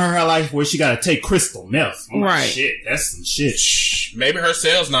going on in her life where she got to take crystal meth. I'm like, right. Shit, that's some shit. Maybe her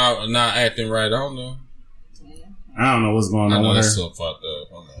cell's not acting right. I don't know. I don't know what's going on with her. That's so fucked up.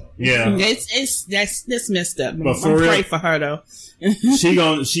 Yeah, that's messed up. But I'm pray for her though.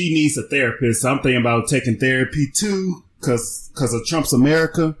 she needs a therapist. So I'm thinking about taking therapy too, because of Trump's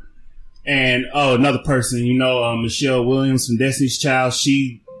America. And another person, Michelle Williams from Destiny's Child,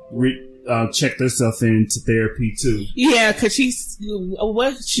 she checked herself into therapy too. Yeah, because she's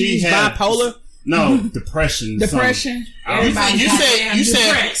bipolar. No, depression. Depression. You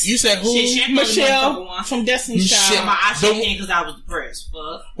said who? Michelle from Destiny's Child. I shook hand because I was depressed.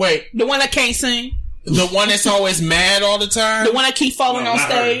 Fuck. Wait, the one that can't sing. The one that's always mad all the time? The one that keep falling on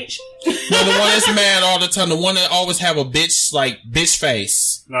stage? No, the one that's mad all the time. The one that always have a bitch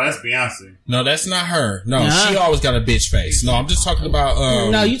face. No, that's Beyonce. No, that's not her. No, she always got a bitch face. No, I'm just talking about...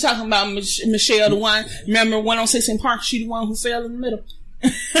 no, you talking about Michelle, the one... Remember 106 in Park? She the one who fell in the middle.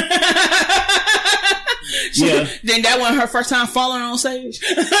 Then that wasn't her first time falling on stage.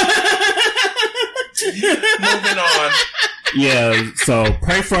 Moving on. Yeah, so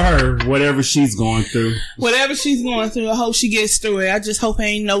pray for her, whatever she's going through. Whatever she's going through, I hope she gets through it. I just hope it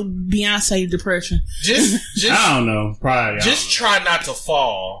ain't no Beyonce depression. Just I don't know. Probably. Just try not to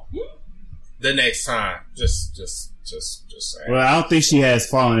fall the next time. Just saying. Well, I don't think she has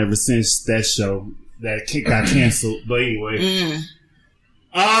fallen ever since that show that got canceled. But anyway,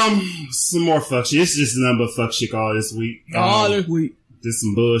 some more fuck shit. It's just a number of fuck shit all this week. This week. Just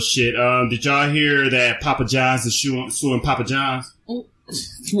some bullshit. Did y'all hear that Papa John's is suing Papa John's?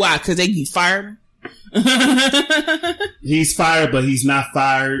 Why? Because they get fired? He's fired, but he's not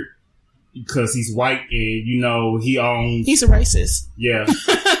fired because he's white and, he owns... He's a racist. Yeah.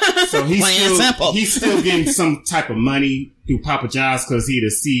 So he's still getting some type of money through Papa John's because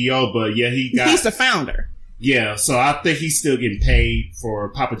he's the CEO, but yeah, he's the founder. Yeah, so I think he's still getting paid for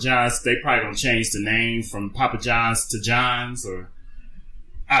Papa John's. They probably gonna change the name from Papa John's to John's, or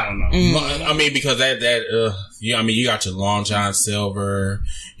I don't know. I mean, because you got your Long John Silver,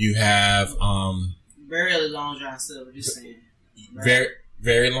 you have barely Long John Silver. Just saying,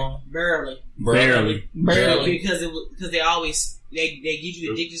 very long, barely, because they always they give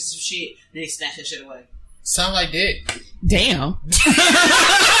you addicted to some shit, then they snatch that shit away. Sound like dick. Damn.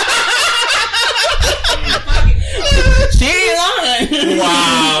 She ain't lying.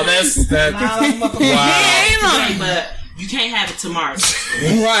 Wow, that's wow. He ain't lying, but you can't have it tomorrow.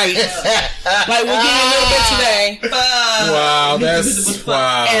 Right. Like we'll give you a little bit today. Wow, that's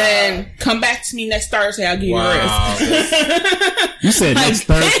wow. And then come back to me next Thursday. I'll give you the rest. You said next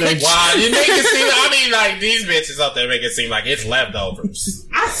Thursday? Wow, you make it seem. I mean, like these bitches out there make it seem like it's leftovers.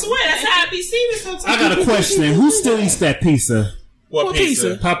 I swear that's how it be seen sometimes. I got a question. Who still eats that pizza? What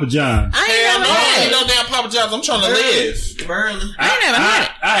pizza? Papa John. I ain't never had it. No damn Papa John's. I'm trying to live. Barely. I ain't never had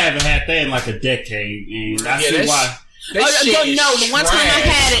it. I haven't had that in like a decade, and I see why. No, the one time I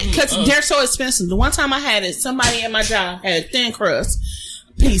had it, because they're so expensive. The one time I had it, somebody at my job had a thin crust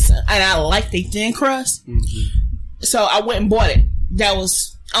pizza, and I liked the thin crust. Mm-hmm. So I went and bought it. That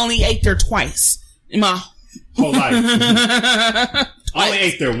was only ate there twice in my whole life. I only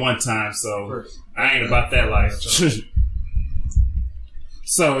ate there one time, so I ain't about that life.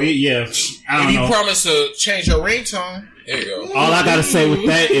 So yeah, I don't know. If you promise to change your ringtone, there you go. All I gotta say with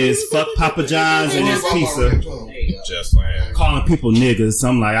that is fuck Papa John's and his pizza. Just saying. Calling people niggas.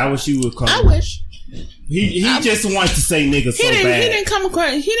 I'm like, I wish you would call. I wish. He just wanted to say niggas so bad. He didn't come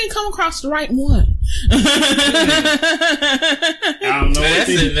across the right one. I don't know. I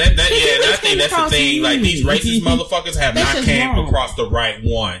think that's the thing. Like these racist motherfuckers have not came across the right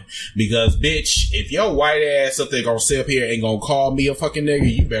one. Because bitch, if your white ass up there gonna sit up here and gonna call me a fucking nigga,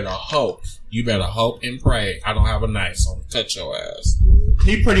 you better hope. You better hope and pray I don't have a knife, so I'm gonna cut your ass.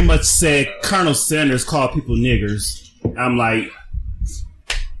 He pretty much said Colonel Sanders called people niggers. I'm like,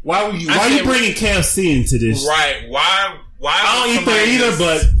 why are you bringing KFC into this? Right? Why? I don't eat there either,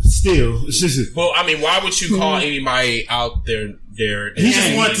 but still. Well, I mean, why would you call anybody out there? He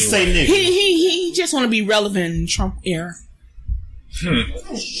just wanted to say nigga. He just want to be relevant in Trump era.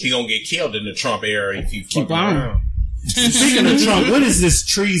 He gonna get killed in the Trump era if you keep on. Speaking of Trump, what is this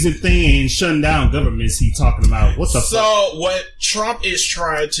treason thing and shutting down governments he talking about? What the fuck? So what Trump is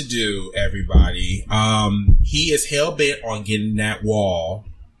trying to do, everybody, he is hell bent on getting that wall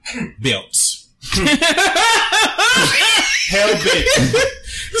built. Hell bent.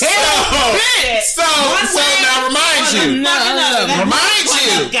 So now remind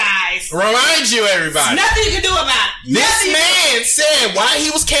you, everybody. Nothing you can do about it. This man said while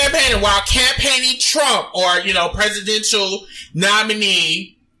he was campaigning Trump or, presidential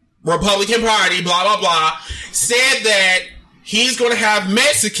nominee, Republican Party, blah, blah, blah, said that he's going to have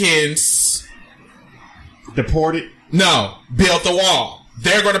Mexicans deported? No, built the wall.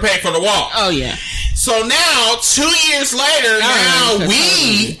 They're going to pay for the wall. Oh, yeah. So now, 2 years later,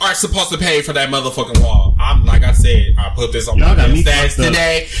 we are supposed to pay for that motherfucking wall. Like I said, I put this on my stats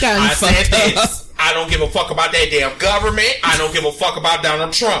today. I said this. I don't give a fuck about that damn government. I don't give a fuck about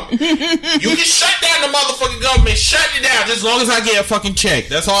Donald Trump. You can shut down the motherfucking government. Shut it down. Just as long as I get a fucking check.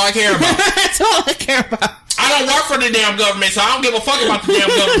 That's all I care about. That's all I care about. I don't work for the damn government, so I don't give a fuck about the damn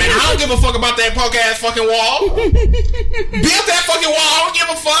government. I don't give a fuck about that punk ass fucking wall. Build that fucking wall. I don't give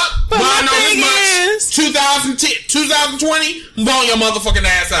a fuck. But I know this much. 2020, blow your motherfucking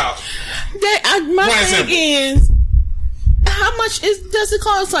ass out. My thing is, how much does it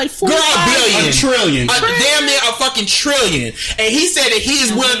cost? Like $45 billion. A trillion. Damn near a fucking trillion. And he said that he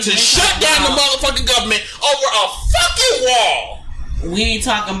is willing to shut down the motherfucking government over a fucking wall. We ain't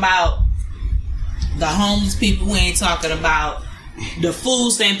talking about the homeless people. We ain't talking about the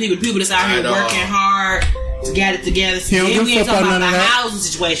food stamp people. The people that's out here working hard. got it together. He don't Then give we a ain't fuck talking about about none the of that. housing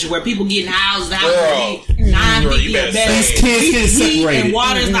situation where people getting houses, Girl. $950 You better or better. say it. Kids getting Heat separated. and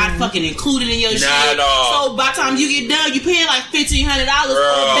water's not fucking included in your Not shit. at all. So by the time you get done, you paying like $1,500 or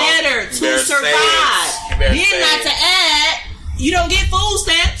Girl, better you to better say it. survive. You better Then say not it. to add, you don't get food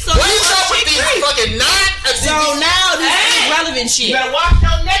stamps. So What you is up with shit these free. fucking So now this is relevant shit. You better watch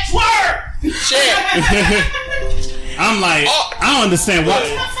your next word. shit? I'm like, Oh. I don't understand what.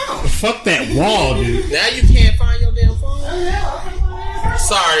 Fuck that wall, dude. Now you can't find your damn phone.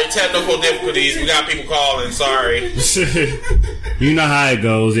 Sorry, technical difficulties. We got people calling. Sorry. You know how it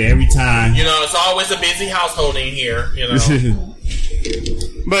goes every time. You know, it's always a busy household in here. You know.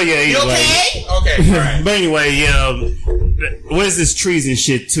 But yeah, You anyway. okay? Okay. All right. But anyway, yeah. What is this treason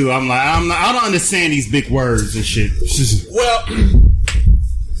shit too? I don't understand these big words and shit. Well,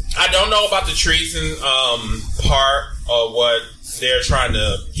 I don't know about the treason part of what they're trying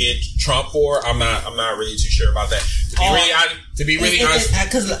to get Trump for. I'm not really too sure about that. To be really honest,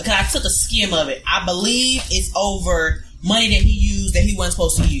 Because I took a skim of it. I believe it's over money that he used that he wasn't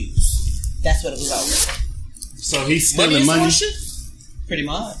supposed to use. That's what it was over. So he's money stealing is money. bullshit? Pretty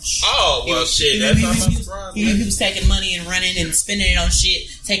much. Oh well, shit. That's not surprising. He was taking money and running and spending it on shit,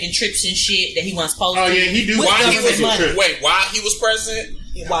 taking trips and shit that he wasn't supposed to. Oh yeah, he do. With While he was government money. wait, while he was president?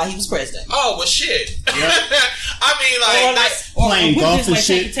 While he was president. Oh well, shit. I mean, like, Playing put it golf this and way,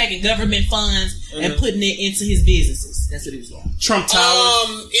 shit. taking government funds and putting it into his businesses. That's what he was doing. Trump Tower.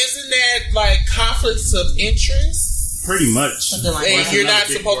 isn't that like conflicts of interest? Pretty much. Something like And that. you're not another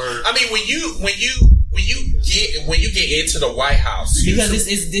big supposed. word. I mean, when you get into the White House, Because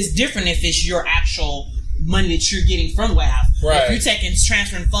it's different if it's your actual money that you're getting from the White House. Right. If you're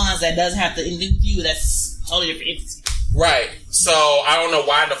transferring funds that doesn't have to include you, that's totally different entity. right. So I don't know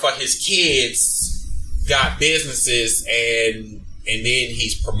why the fuck his kids got businesses and then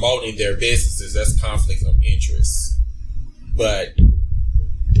he's promoting their businesses. That's conflict of interest. But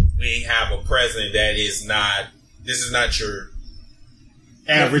we have a president that is not. This is not your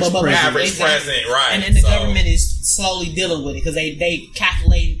Average But- president. average Exactly. president, right? And then the So- government is slowly dealing with it because they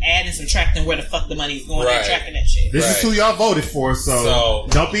calculate, adding, subtracting where the fuck the money is going. Right. They're tracking that shit. This is Right. who y'all voted for, so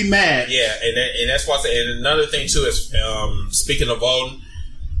don't be mad. Yeah, and that's why I say. And another thing too is, speaking of voting,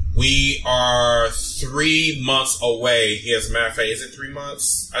 we are 3 months away. As a matter of fact, is it 3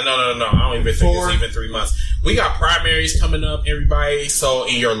 months? No. I don't even think 4. it's even 3 months. We got primaries coming up, everybody. So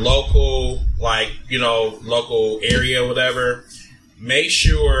in your local, local area, or whatever, make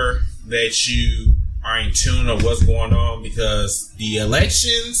sure that you are in tune of what's going on because the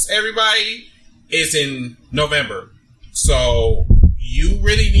elections, everybody, is in November. So you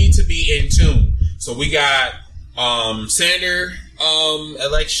really need to be in tune. So we got senator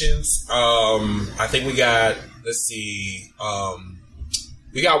elections. I think we got, let's see,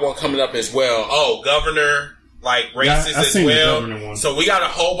 we got one coming up as well. Oh, governor races I as seen the well. governor one. So we got a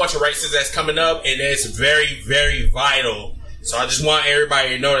whole bunch of races that's coming up, and it's very, very vital. So I just want everybody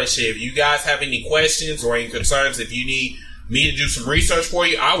to know that shit. If you guys have any questions or any concerns, if you need me to do some research for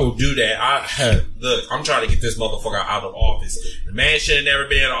you, I will do that. Look, I'm trying to get this motherfucker out of office. The man should have never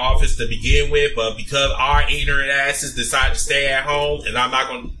been in office to begin with, but because our ignorant asses decided to stay at home, and I'm not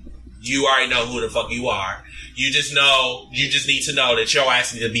going to, you already know who the fuck you are. You just need to know that your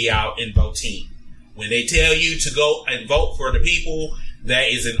ass need to be out and voting. When they tell you to go and vote for the people that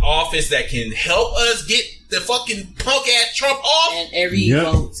is in office that can help us get the fucking punk ass Trump off, And every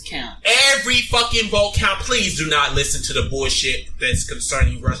vote count. every fucking vote count. Please do not listen to the bullshit that's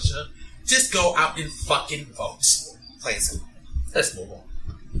concerning Russia. Just go out and fucking vote. Please. Let's move on.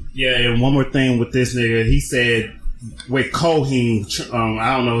 Yeah, and one more thing with this nigga, he said with Cohen,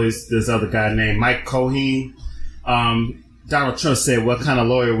 I don't know this other guy named Mike Cohen. Donald Trump said, "What kind of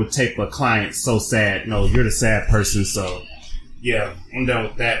lawyer would take a client so sad?" No, you're the sad person. So, yeah, I'm done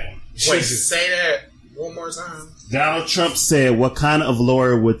with that one. Wait, say that one more time. Donald Trump said, "What kind of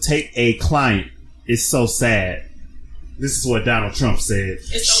lawyer would take a client? It's so sad." This is what Donald Trump said.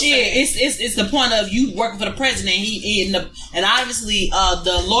 It's the point of you working for the president. And obviously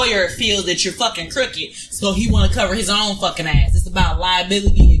the lawyer feels that you're fucking crooked, so he want to cover his own fucking ass. It's about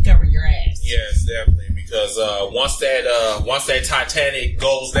liability and covering your ass. Yes, definitely. Because once that Titanic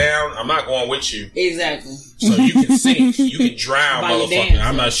goes down, I'm not going with you. Exactly. So you can sink, you can drown, By your motherfucker. damn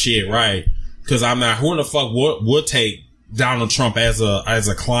I'm not shit, right? Because I'm not. Who in the fuck would take Donald Trump as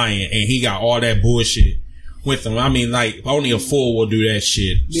a client, and he got all that bullshit with him? I mean, only a fool will do that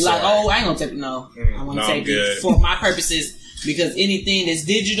shit. Be like, oh, I ain't gonna take no. I want to take it for my purposes. Because anything that's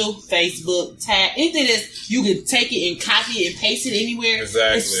digital, Facebook, tag, anything that's you can take it and copy it and paste it anywhere.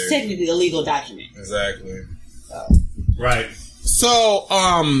 Exactly. It's technically a legal document. Exactly. Right. So,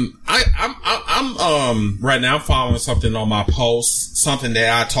 I'm right now following something on my post, something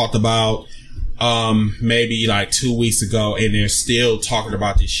that I talked about, maybe like 2 weeks ago, and they're still talking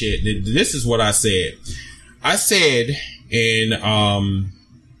about this shit. This is what I said. I said, and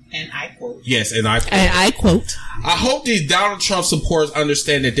I quote. Yes, and I quote. I hope these Donald Trump supporters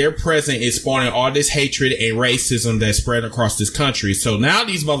understand that their president is spawning all this hatred and racism that's spread across this country. So now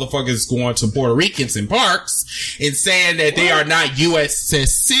these motherfuckers going to Puerto Ricans in parks and saying that they are not U.S.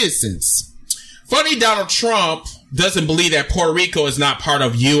 citizens. Funny, Donald Trump doesn't believe that Puerto Rico is not part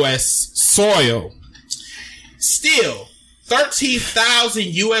of U.S. soil. Still, 13,000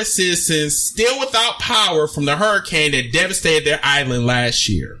 U.S. citizens still without power from the hurricane that devastated their island last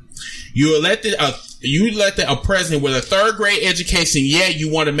year. You elected a president with a third grade education, yet you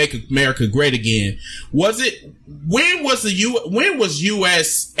want to make America great again. When was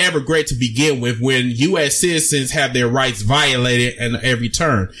U.S. ever great to begin with, when U.S. citizens have their rights violated at every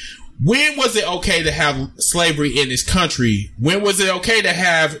turn? When was it okay to have slavery in this country? When was it okay to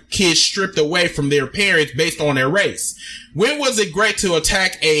have kids stripped away from their parents based on their race? When was it great to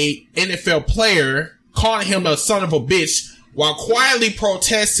attack a NFL player, calling him a son of a bitch, while quietly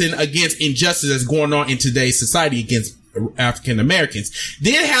protesting against injustice that's going on in today's society against African Americans?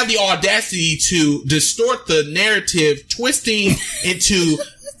 Then have the audacity to distort the narrative, twisting into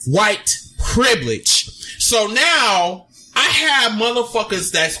white privilege. So now I have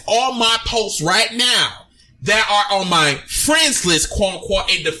motherfuckers that's on my post right now that are on my friends list, quote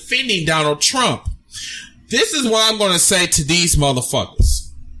unquote, and defending Donald Trump. This is what I'm going to say to these motherfuckers.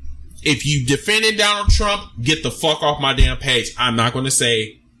 If you defended Donald Trump, get the fuck off my damn page. I'm not going to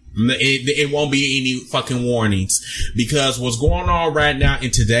say it won't be any fucking warnings, because what's going on right now in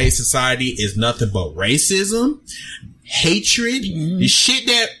today's society is nothing but racism, hatred, the shit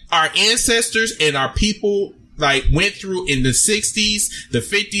that our ancestors and our people like went through in the 60s, the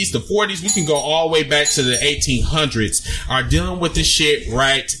 50s, the 40s. We can go all the way back to the 1800s. Are dealing with this shit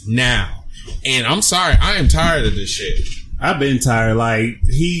right now. And I'm sorry, I am tired of this shit. I've been tired.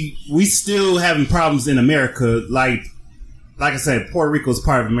 We still having problems in America. Like I said, Puerto Rico is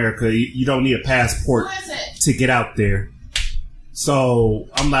part of America. You don't need a passport to get out there. So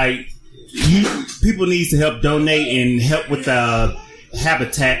I'm like, people need to help donate and help with the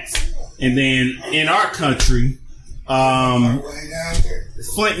habitats. And then in our country, Flint,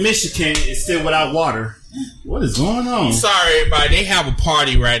 Michigan is still without water. What is going on? Sorry, everybody. They have a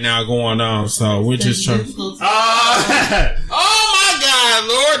party right now going on, so we're just trying. Oh my God,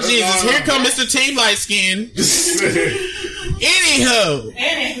 Lord Jesus! Here comes Mr. Team Light Skin. Anywho,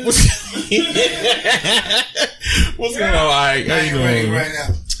 what's going on? How you doing right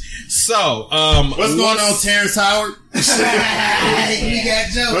now? So, what's going on, Terrence Howard? You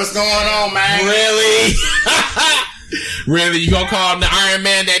got jokes. What's going on, man? Really? Really? You gonna call him the Iron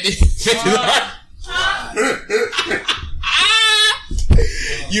Man that did?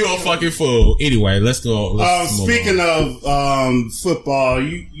 You a fucking fool. Anyway, let's go. Speaking of football,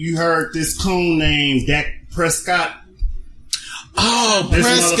 you heard this coon named Dak Prescott? Oh,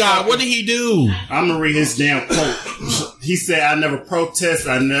 Prescott, what did he do? I'm gonna read his damn quote. He said, "I never protest.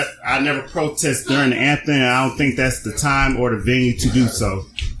 I never protest during the anthem. And I don't think that's the time or the venue to do so."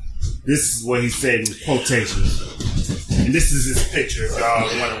 This is what he said in quotations, and this is his picture. If y'all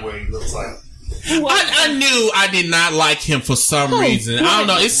wonder what he looks like. I knew I did not like him for some reason. I don't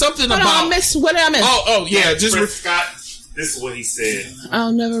know. It's something about. What did I miss? Oh yeah, just Scott. This is what he said.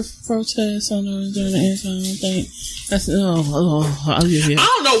 I'll never protest on during the anthem. I think that's I'll give you. I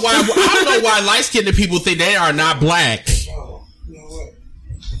don't know why light skinned people think they are not black. Oh, you know what?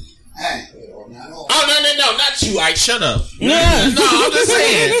 Hey. Oh no, not you, Ike. Shut up. Yeah. No, I'm just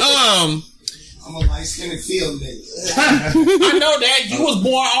saying. I'm a light skinned field nigga. I know that you was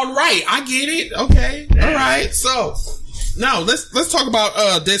born all right. I get it. Okay, all right. So, now let's talk about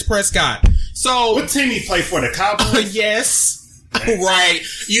Dak Prescott. So, what team he play for? The Cowboys? Yes. Right.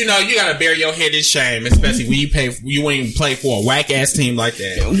 You know, you gotta bear your head in shame, especially when you ain't play for a whack ass team like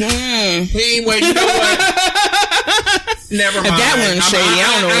that. Anyway, you know what? Never mind. If that wasn't shady,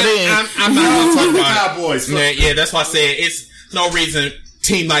 I don't know what it is. I'm not gonna talk about Cowboys. Yeah, that's why I said it's no reason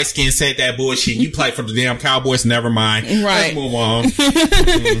Team Light Skin said that bullshit. You play for the damn Cowboys, never mind. Right. Let's move on.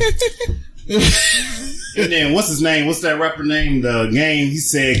 And then what's his name? What's that rapper name? The game. He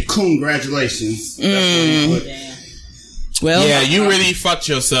said, "Congratulations." That's what he put. Well, yeah, you really fucked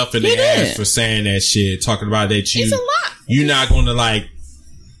yourself in the ass for saying that shit. Talking about that it's a lot. You're not going to like.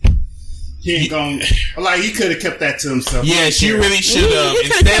 He ain't going. Like he could have kept that to himself. Yes, you really should have.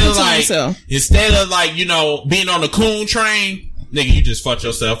 Instead of like you know being on the coon train, nigga, you just fucked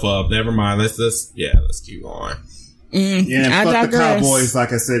yourself up. Never mind. Let's keep going. Yeah, fuck the Cowboys,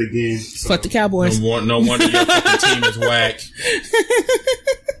 like I said again. So. Fuck the Cowboys. No wonder your fucking team is whack.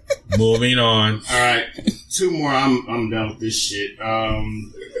 Moving on. All right, 2 more. I'm done with this shit. All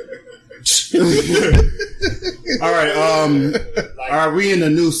right. Are we in a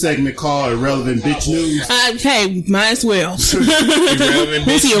new segment called Irrelevant Bitch News? Hey, might as well. Who's Who's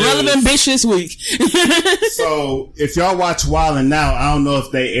the irrelevant bitch this week? So, if y'all watch Wild 'N Out, I don't know if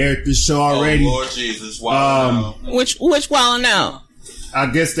they aired this show already. Oh, Lord Jesus. Wow. Which Wild 'N Out? I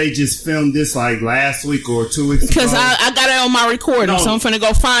guess they just filmed this like last week or 2 weeks ago. Because I got it on my recording, so I'm finna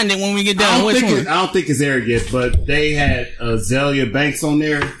go find it when we get done. I don't think it's aired yet, but they had Zelia Banks on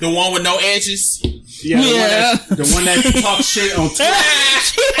there. The one with no edges? Yeah. The one that talks shit on Twitter.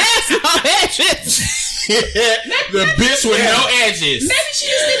 She has no edges. The bitch with no edges. Maybe she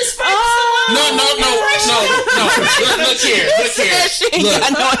just need to spray No. Look here. She ain't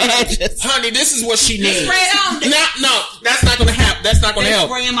got no edges. Honey, this is what she needs. Spray it on. No, that's not gonna happen. That's not gonna They help.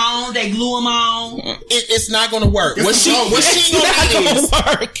 spray them on. They glue them on. It's not gonna work. What she gonna need is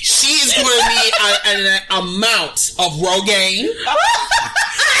she is gonna need an amount of Rogaine.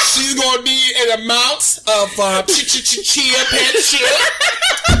 She's gonna need an amount of chia pet chip.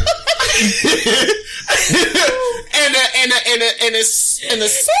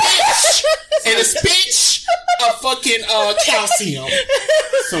 and a speech of fucking calcium.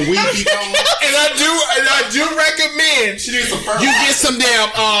 Some weed be going. And I do recommend you get some damn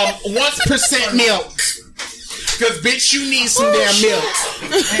 1% milk. Cause bitch, you need some damn milk.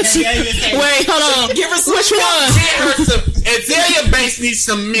 Wait, hold on. Give her some. Which one? Zelia Banks needs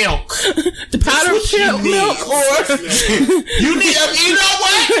some milk. The powder milk or You need, you know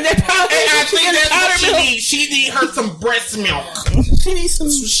what? the powder, And I think that's what she milk. needs. She needs her some breast milk. She needs some.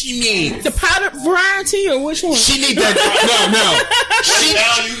 That's what she needs. The powder variety or which one? She need that. No.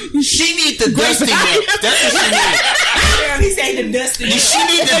 She need the dusty milk. That's what she needs. He said the dusty. She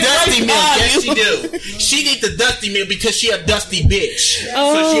need the dusty milk. Yes, she do. She need the dusty milk because she a dusty bitch.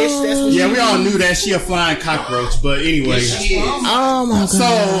 Yeah, we all knew that she a flying cockroach, but anyway. Oh my god. So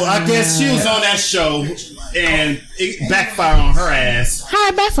I guess she was on that show and it backfired on her ass. How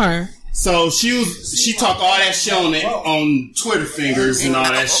it backfire? So she talked all that shit on Twitter fingers and all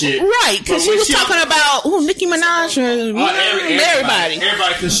that shit. Right, because she was talking about Nicki Minaj or everybody.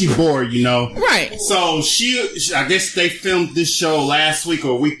 Everybody, because she bored, you know. Right. So I guess they filmed this show last week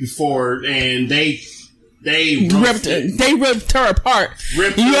or a week before, and they ripped her apart.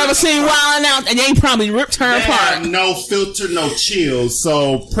 You ever seen Wild 'N Out? And they probably ripped her apart. No filter, no chills.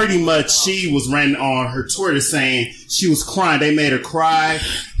 So pretty much she was ranting on her Twitter saying she was crying. They made her cry.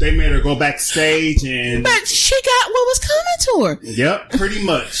 They made her go backstage but she got what was coming to her. Yep, pretty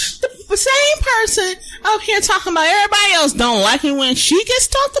much. The same person up here talking about everybody else don't like it when she gets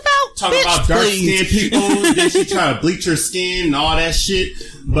talked about. Talking about dark skinned people. Then she trying to bleach her skin and all that shit.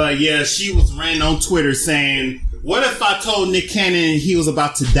 But yeah, she was ranting on Twitter saying, what if I told Nick Cannon he was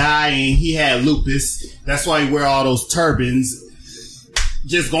about to die and he had lupus? That's why he wear all those turbans.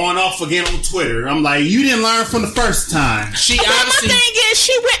 Just going off again on Twitter. I'm like, you didn't learn from the first time. My thing is,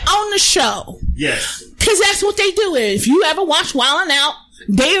 she went on the show. Yes. Because that's what they do. If you ever watch Wild 'N Out,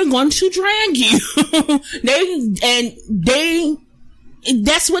 they are going to drag you.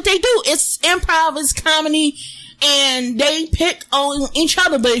 That's what they do. It's improv, it's comedy. And they pick on each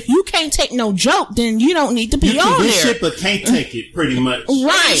other, but if you can't take no joke, then you don't need to be on there. Shit, but can't take it, pretty much.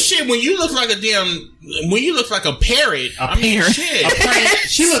 Right? Shit, when you look like a parrot, shit.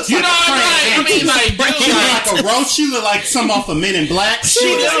 She looks you like know what I mean? Like a roach. She look like some off of Men in Black. She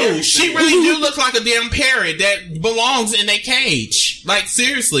do. She really do look like a damn parrot that belongs in a cage. Like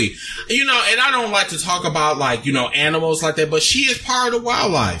seriously, you know. And I don't like to talk about animals like that, but she is part of the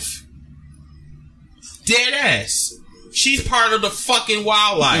wildlife. Dead ass. She's part of the fucking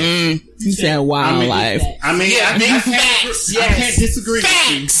wildlife. You said wildlife. I mean, facts. I can't disagree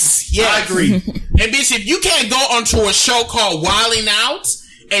Facts. with you. Yes. I agree. And bitch, if you can't go onto a show called Wilding Out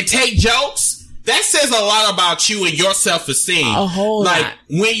and take jokes, that says a lot about you and your self-esteem. A whole lot.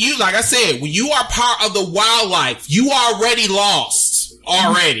 When you, like I said, when you are part of the wildlife, you already lost.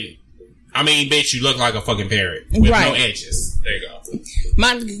 Already. I mean, bitch, you look like a fucking parrot with no edges. There you go.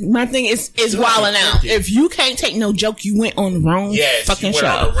 My thing is Wild 'N Out. If you can't take no joke, you went on the wrong fucking show.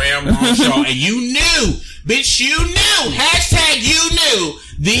 On the wrong show, and you knew, bitch. You knew. Hashtag you knew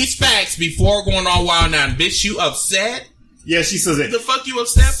these facts before going on Wild 'N Out. Bitch, you upset? Yeah, she says it. The fuck you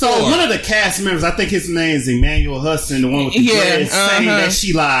upset for? So one of the cast members, I think his name is Emmanuel Hudson, the one with the dreads, saying that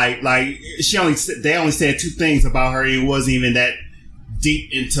she lied. Like they only said 2 things about her. It wasn't even that deep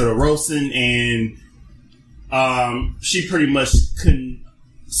into the roasting, and she pretty much couldn't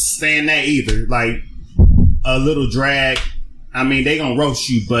stand that either. Like a little drag, I mean, they gonna roast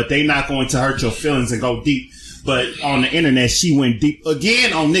you, but they not going to hurt your feelings and go deep. But on the internet, she went deep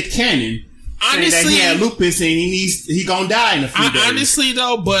again on Nick Cannon. Honestly, saying that he had lupus and he gonna die in a few days. Honestly,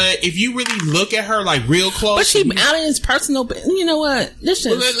 though, but if you really look at her like real close, but she out in his personal. You know what? This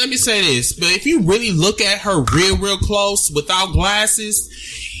well, let me say this. But if you really look at her real close without glasses,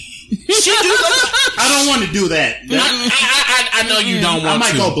 she do look. I don't want to do that. I know you don't want to.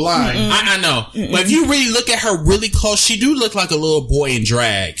 I might go blind. I know, but if you really look at her really close, she do look like a little boy in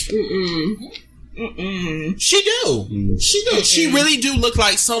drag. She do. She really do look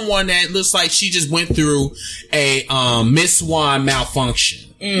like someone that looks like she just went through a Miss Swan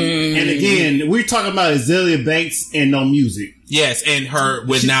malfunction. And again, we're talking about Azealia Banks and no music. Yes, and her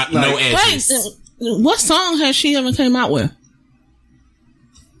with no edges. Wait, what song has she ever came out with?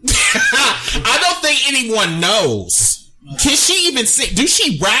 I don't think anyone knows. Can she even sing? Do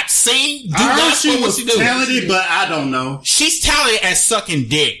she rap, sing? I heard she was talented, but I don't know. She's talented at sucking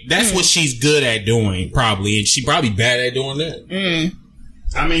dick. That's what she's good at doing, probably, and she probably bad at doing that.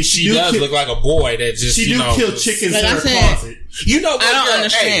 I mean, she does look like a boy that just kill chickens in her closet. You know, I don't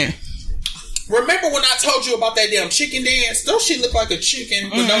understand. Hey, remember when I told you about that damn chicken dance? Don't she look like a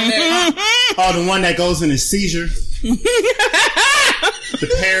chicken with no neck? Oh, the one that goes in a seizure. The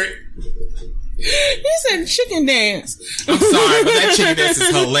parrot. He said chicken dance. I'm sorry, but that chicken dance is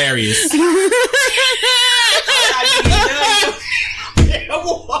hilarious.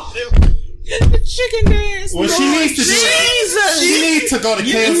 Chicken dance. Well, she needs to do it. She needs to go to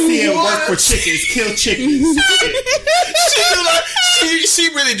KFC and work for chickens, kill chickens. She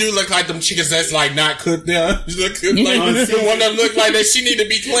really do look like them chickens that's like not cooked down. The one that look like that she need to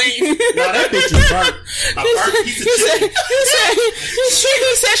be clean. No, that bitch is burnt. A burnt piece of chicken.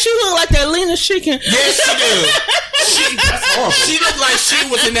 He said she looked like that Lena chicken. Yes, she do. That's horrible. She looked like she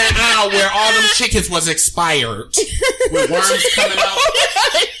was in that aisle where all them chickens was expired. With worms coming out.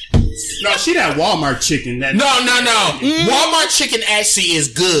 No, she that Walmart chicken. No. Walmart chicken actually is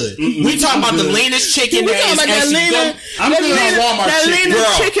good. We talking about the leanest chicken that is actually good. I'm good on Walmart chicken.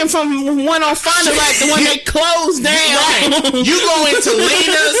 That chicken from one on Fond du Lac, the one they closed down. Right. You go into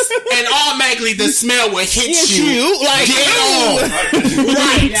Lena's and automatically the smell will hit you. Like, get on.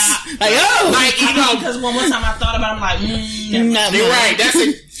 Right. Yeah. Like, you know. Because one time I thought about it, I'm like, You're right. That's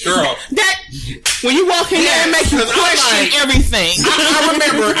it. Girl. That when you walk in there and make you question everything. I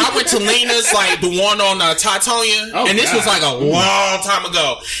remember I went to Lena's, like the one on Titonia, and this was like a long time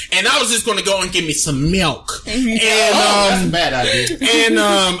ago. And I was just going to go and get me some milk. And that's a bad idea. And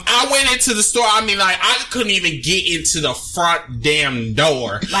I went into the store. I mean, like I couldn't even get into the front damn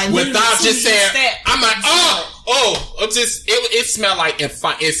door without just saying, I'm like, it smelled like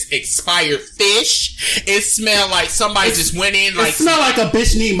it's expired fish. It smelled like somebody just went in. Like it smelled like a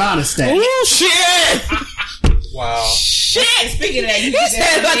bitch need monostat. Oh shit! Wow. Shit! Speaking of that, you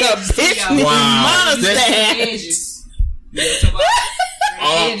said like a bitch need monostat.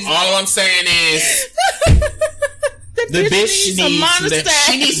 All I'm saying is the bitch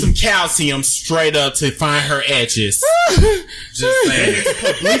needs some calcium straight up to find her edges. Just saying.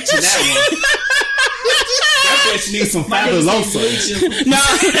 Put bleach in that one. That bitch needs some fabuloso.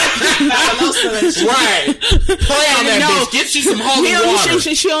 Right. Play on that bitch. Get you some holy water.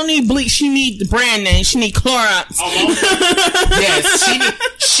 She don't need bleach. She need the brand name. She need Clorox. Yes.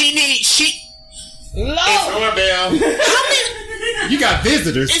 She. It's doorbell. You got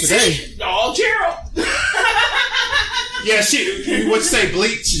visitors today. Oh, Gerald. Yeah, what you say,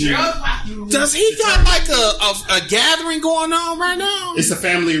 bleach? Does he got like a gathering going on right now? It's a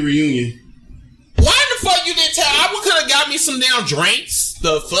family reunion. Why the fuck you didn't tell? I could have got me some damn drinks.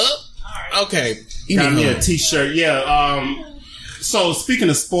 The fuck? Okay. Got me a t-shirt. Yeah. So speaking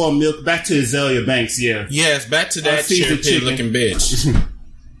of spoiled milk, back to Azealia Banks. Yeah. Yes, back to that chicken looking bitch.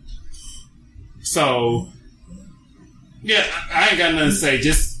 So, yeah, I ain't got nothing to say.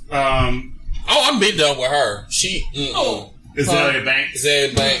 Just I'm been done with her. She Azealia Banks.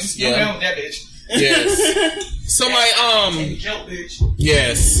 Azealia Banks. Yeah. I'm done with that bitch. Yes. Somebody joke, bitch.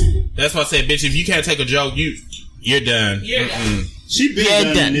 Yes. That's why I said, bitch, if you can't take a joke, you're done. You're done. She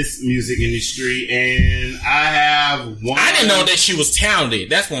been done in this music industry, and I have one. I didn't know that she was talented.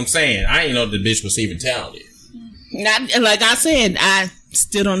 That's what I'm saying. I didn't know the bitch was even talented. Like I said, I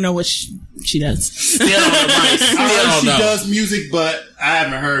still don't know what she does. Still don't know. She does music, but I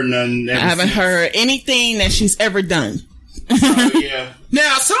haven't heard nothing. I haven't heard anything that she's ever done. Yeah.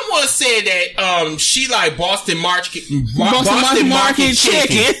 Now, someone said that she like Boston Market chicken.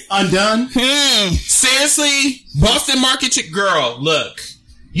 Undone? Seriously? Boston Market chicken? Girl, look.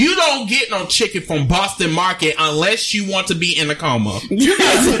 You don't get no chicken from Boston Market unless you want to be in a coma. You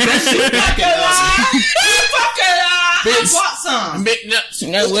fucking lie. I bought some.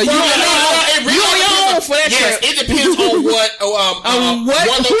 No, well, you on your own for that yes, trip. it depends on what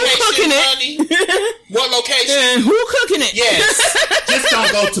Who cooking it? honey. What location? And who cooking it? Yes. Just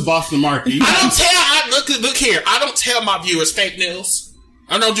don't go to Boston Market. Look here. I don't tell my viewers fake news.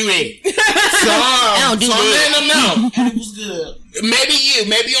 I don't do that. I don't do I'm letting them know. And it was good.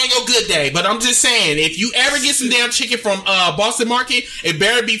 Maybe on your good day, but I'm just saying, if you ever get some damn chicken from Boston Market, it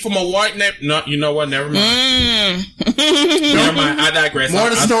better be from a white No, you know what? Never mind. Never mind. I digress. More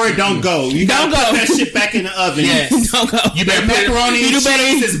of the story, don't go. You don't go. Put that shit back in the oven. Yes. Don't go. You better macaroni and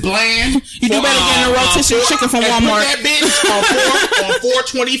cheese is bland. You do better get a rotisserie chicken from Walmart. Put that bitch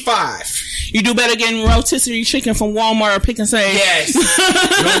on $4.25. You do better getting rotisserie chicken from Walmart or Pick and Save. Yes.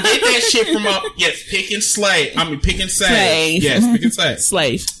 Don't get that shit from Pick and Slave. Pick and Save. Yes, Pick and Save.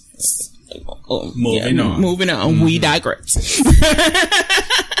 Slave. Moving on. Mm-hmm. We digress.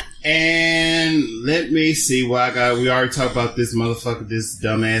 And let me see what I got. We already talked about this motherfucker, this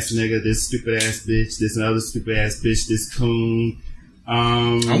dumbass nigga, this stupid ass bitch, this other stupid ass bitch, this coon.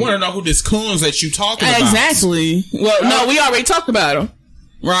 I want to know who this coons that you talking about. Exactly. Well, no, we already talked about him.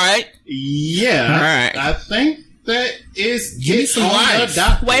 Right? Yeah. Right. I think that is Give me some life.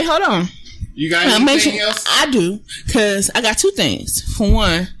 Wait, hold on. You got anything else? I do, because I got two things. For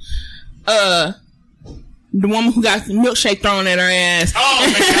one, the woman who got the milkshake thrown at her ass. Oh,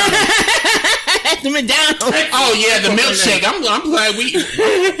 McDonald's. At the McDonald's. Oh, yeah, the milkshake. I'm glad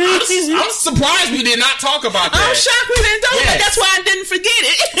I'm surprised we did not talk about that. I'm shocked we didn't talk about Yes. it. That's why I didn't forget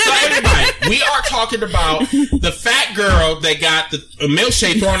it. So everybody, we are talking about the fat girl that got the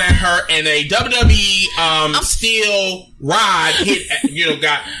milkshake thrown at her and a WWE steel rod hit,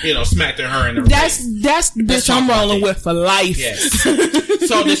 smacked at her in the face. That's the bitch I'm rolling with for life. Yes.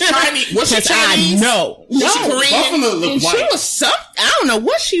 So this Chinese, what's she Chinese? I know. Was she Korean? Look white. She was some. I don't know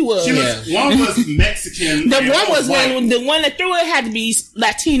what she was. One was Mexican. The one was white. the one that threw it had to be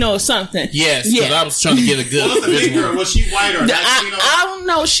Latino or something. Yes, because I was trying to get a good. What was the big girl? Was she white or Latino? I don't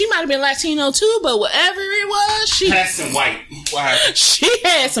know. She might have been Latino too, but whatever it was, she had some white. She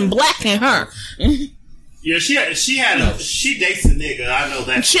had some black in her. Yeah, she dates a nigga. I know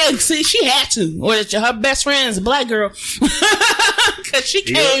that. She had to. Or her best friend is a black girl. Because she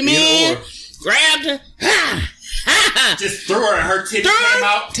came in, grabbed her, just threw her and her titty came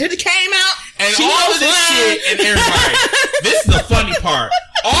out. Titty came out. And all of this shit, and everybody, this is the funny part.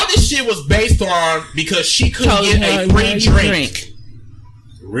 All this shit was based on because she couldn't get a free drink.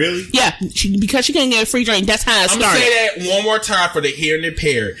 Really? Yeah, because she couldn't get a free drink. That's how it started. I'm going to say that one more time for the hearing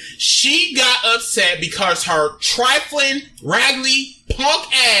impaired. She got upset because her trifling, raggedy, punk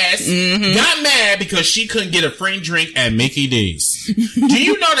ass got mad because she couldn't get a free drink at Mickey D's. Do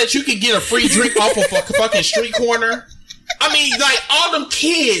you know that you can get a free drink off of a fucking street corner? I mean, like, all them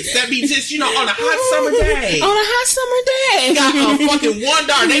kids that be just, on a hot summer day. On a hot summer day. Got a fucking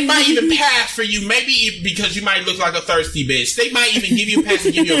 $1. They might even pass for you, maybe because you might look like a thirsty bitch. They might even give you a pass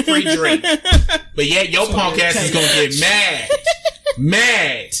and give you a free drink. But yeah, your punk ass is gonna get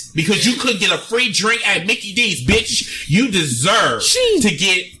mad. Because you couldn't get a free drink at Mickey D's, bitch. You deserve to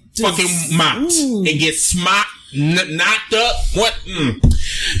get fucking mocked and get knocked up. What?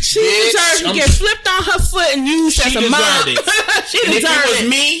 She deserved to get flipped on her foot and used as a mop. She deserved it. If it was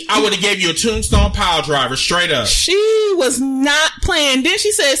me, I would have gave you a tombstone pile driver straight up. She was not playing. Then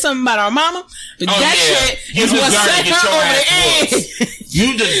she said something about our mama. Shit is what set her over the edge.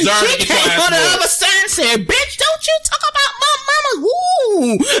 You deserve to get your ass She came on the other side and said, "Bitch, don't you talk about my mama."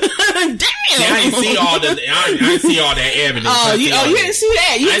 Woo. Damn. See, I didn't see all that evidence. Oh, you didn't see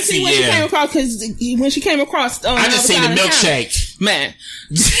that. You didn't see when she came across, because when she came across, I just seen the milkshake. Man.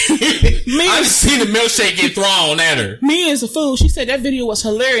 I just seen the milkshake get thrown at her. Me as a fool, she said that video was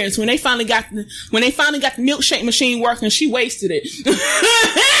hilarious. When they finally got the milkshake machine working, she wasted it.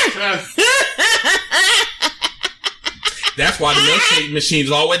 That's why the milkshake machine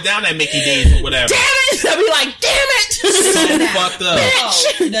is always down at Mickey D's or whatever. Damn it! I'll be like, damn it! So fucked up.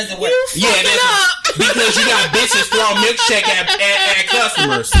 Bitch, it doesn't work. Because you got bitches throwing milkshake at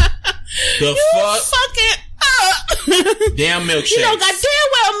customers. The fuck? Fuck it up. Damn milkshake. Goddamn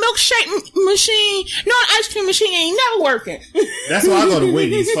well, a milkshake machine, an ice cream machine ain't never working. That's why I go to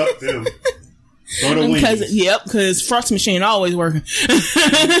Wendy's. Fuck them. Go to Wendy's. Because Frosty machine always working.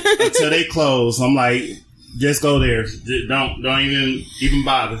 Until they close. I'm like, just go there. Don't even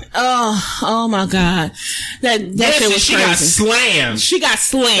bother. Oh my God. That shit was crazy. She got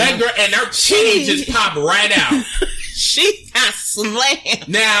slammed. That girl, and her titty just popped right out. She got slammed.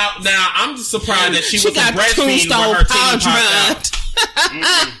 Now I'm just surprised that she was got breastfeeding tombstone when her power titty popped out.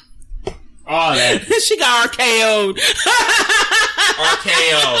 All that. She got RKO'd.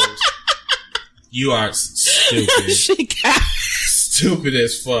 RKO'd. You are stupid. She got Stupid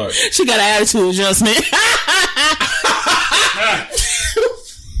as fuck. She got an attitude adjustment.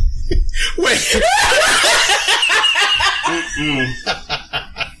 Wait.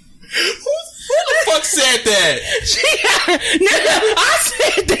 Who the fuck said that? I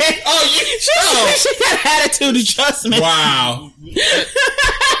said that. Oh, She got an attitude adjustment. Wow.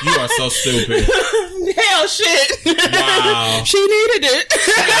 You are so stupid. Hell shit. Wow. She needed it.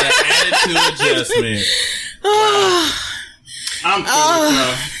 She got an attitude adjustment. I'm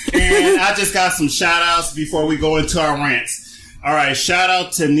cool, and I just got some shout outs before we go into our rants. All right, shout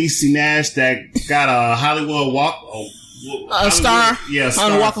out to Niecy Nash that got a Hollywood star, yeah,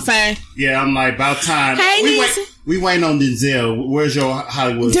 on the Walk of Fame. Yeah, I'm like, about time. Hey, we waiting on Denzel. Where's your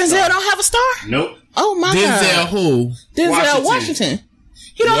Hollywood Denzel star? don't have a star? Nope. Oh my Denzel God. who? Denzel Washington.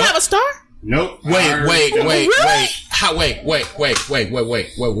 He don't have a star? Nope. Wait. Really? Wait,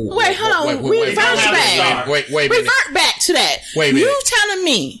 hold on. Revert back. Wait. Revert back to that. Wait a minute. You telling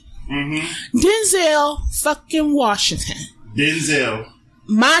me Denzel fucking Washington. Denzel.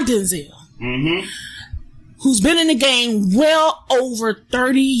 My Denzel. Who's been in the game well over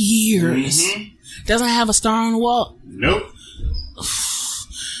 30 years. Doesn't have a star on the wall? Nope.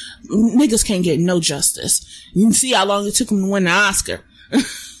 Niggas can't get no justice. You can see how long it took him to win the Oscar.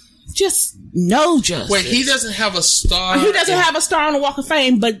 Just no justice. Wait, he doesn't have a star. He doesn't have a star on the Walk of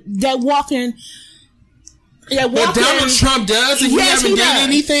Fame, but that walking. But Donald Trump does, and he haven't done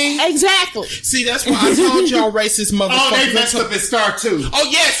anything? Exactly. See, that's why I told y'all racist motherfuckers. Oh, they messed up his star too. Oh,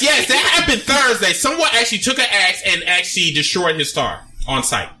 yes, that happened Thursday. Someone actually took an axe and actually destroyed his star on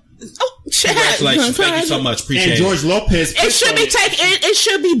site. Oh, congratulations! Thank you so much. Appreciate it. And George Lopez. It should be taken. It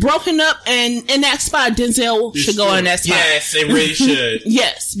should be broken up, and in that spot, Denzel should go in that spot. Yes, it really should.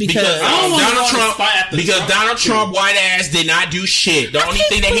 Yes, because Donald Trump, white ass, did not do shit. The only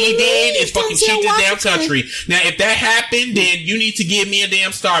thing that he did is fucking cheat this damn country. Now, if that happened, then you need to give me a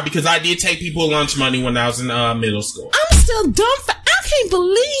damn star because I did take people lunch money when I was in middle school. I'm still dumbfounded. I can't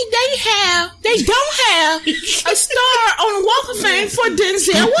believe they don't have a star on the Walk of Fame for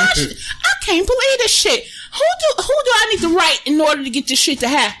Denzel Washington. I can't believe this shit. Who do I need to write in order to get this shit to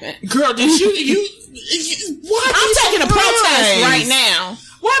happen? Girl, did you I'm taking a protest right now.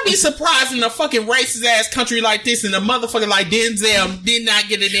 Why be surprised in a fucking racist ass country like this and a motherfucker like Denzel did not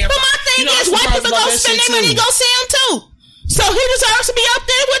get a damn. But my thing is, white people go spend their money, go see him too. So he deserves to be up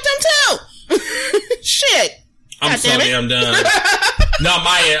there with them too. Shit. I'm so damn done. No,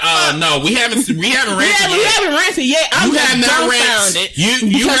 Maya. No, we haven't ranted yet. We haven't ranted yet. I'm dumbfounded.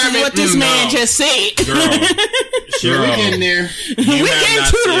 You haven't what this man just said. Girl, we getting there. We getting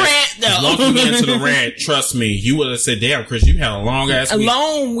to the rant though. As long as we get into the rant, trust me, you would have said, "Damn, Chris, you had a long ass week." A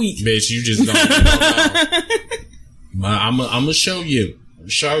long week, bitch. You just don't. I'm gonna show you.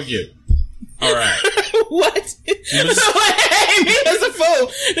 All right. What? Hey, me as a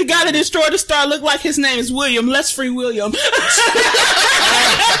fool. The guy that destroyed the star looked like his name is William. Let's free William.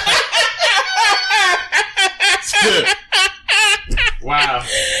 Wow.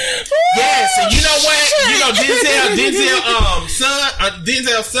 Yes, and you know what? You know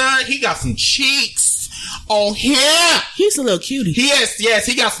Denzel's son, he got some cheeks on him. He's a little cutie. Yes,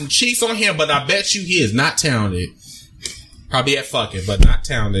 he got some cheeks on him, but I bet you he is not talented. Probably at fucking, but not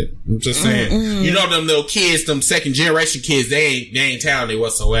talented. I'm just saying. You know them little kids, them second generation kids, they ain't talented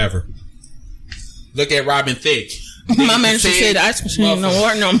whatsoever. Look at Robin Thicke. My manager said the ice machine don't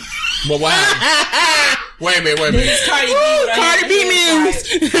work no more. But wow. Wait a minute. It's Cardi B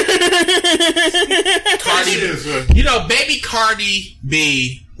memes. You know, baby Cardi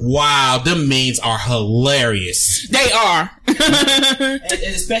B. Wow, them memes are hilarious. They are. And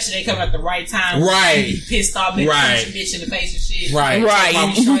especially they come at the right time. Right. You pissed off, maybe punch a bitch in the face and shit. Right.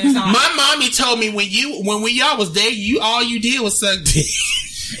 My mommy told me when y'all was there, all you did was suck dick.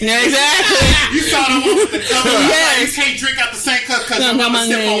 Yeah, exactly. You saw the one with the cup. Yes. You can't drink out the same cup because you're going to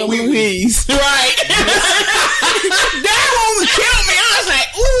sip on wee-wees. Right. That one killed me. I was like,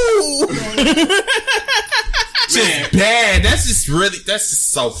 ooh. Just bad. That's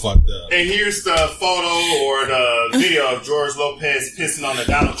just so fucked up. And here's the photo or the video of George Lopez pissing on the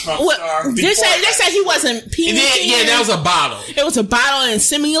Donald Trump star. They said he wasn't peeing. Yeah, that was a bottle. It was a bottle and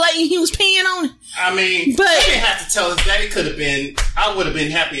simulating he was peeing on it. I mean, but they didn't have to tell us that. It could have been. I would have been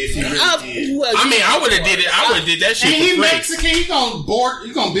happy if he really did. Well, I mean, I would have did it. I would have did that shit. And he Mexican. You gonna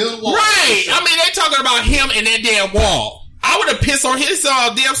build a wall, right? I mean, they talking about him and that damn wall. I would have pissed on his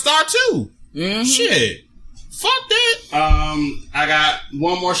damn star too. Shit. Fuck that. I got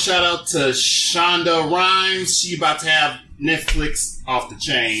one more shout out to Shonda Rhimes. She about to have Netflix off the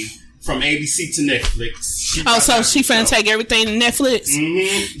chain. From ABC to Netflix. So she finna take everything to Netflix?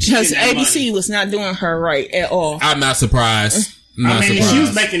 Mm-hmm. Because ABC was not doing her right at all. I'm not surprised. She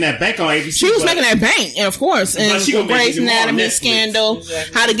was making that bank on ABC. She was making that bank, of course. And Grey's Anatomy scandal,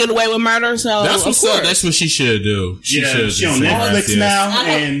 exactly. How to Get Away with Murder. So that's what's up. That's what she should do. She on Netflix now,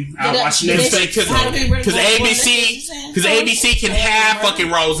 and I watch Netflix because ABC can have fucking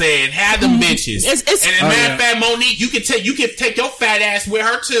Roseanne, have them bitches. And matter of fact, Monique, you can take your fat ass with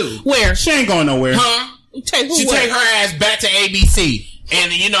her too. Where she ain't going nowhere, huh? Take her ass back to ABC. And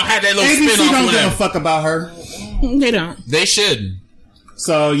have that little ABC spin off. Don't give a fuck about her. They don't. They shouldn't.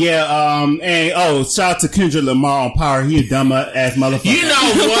 So and shout out to Kendrick Lamar on Power. He a dumb ass motherfucker. You know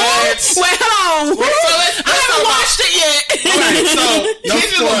what? Wait, hold on. I haven't watched it yet. All right, so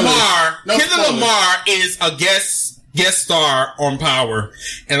Kendrick Lamar is a guest star on Power,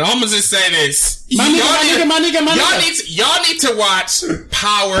 and I'm gonna just say this: my nigga. Y'all need to watch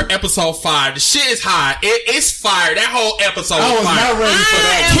Power episode 5. The shit is hot. It's fire. That whole episode. I was not ready for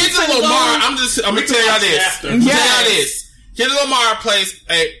that. Kendrick Lamar. I'm gonna tell y'all this. Kendrick Lamar plays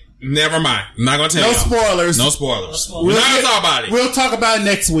a. Never mind. I'm not gonna tell you. No spoilers. We're not gonna talk about it. We'll talk about it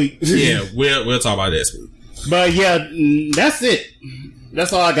next week. Yeah, we'll talk about it next week. But yeah, that's it.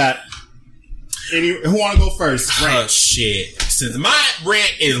 That's all I got. Who want to go first? Oh shit! Since my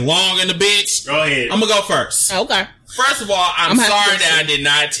rant is long in the bitch, go ahead. I'm gonna go first. Okay. First of all, I'm sorry that I did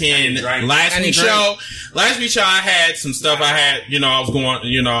not attend last week's show. Last week's show, I had some stuff. I had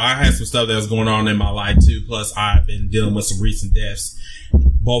some stuff that was going on in my life too. Plus, I've been dealing with some recent deaths,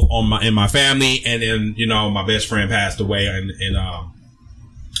 both in my family, and then my best friend passed away on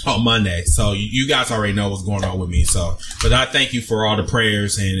Monday. So you guys already know what's going on with me. So, but I thank you for all the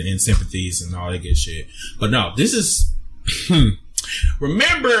prayers and sympathies and all that good shit. But no, this is,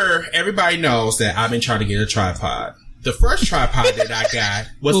 remember, everybody knows that I've been trying to get a tripod. The first tripod that I got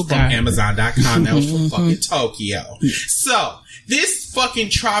was from Amazon.com. That was from fucking Tokyo. So, this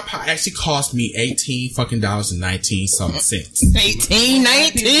fucking tripod actually cost me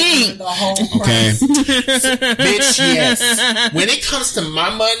 $18.19. Okay. Bitch, yes. When it comes to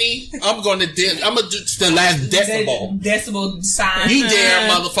my money, I'm gonna do the last decibel sign. You damn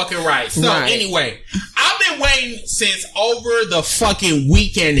motherfucking right. So anyway, I've been waiting since over the fucking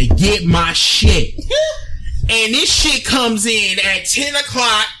weekend to get my shit. And this shit comes in at 10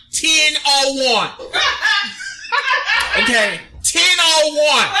 o'clock, 10:01. Okay.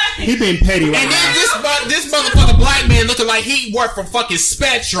 10:01. He been petty right now. And then this motherfucker black man looking like he worked for fucking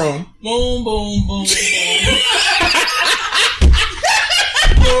Spectrum. Boom, boom, boom, boom.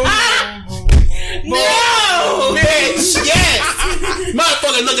 No, bitch, yes.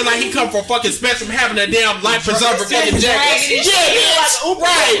 Motherfucker looking like he come from fucking Spectrum having a damn life preserver fucking jacket. Yeah, bitch.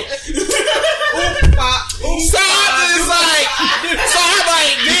 Right. So I'm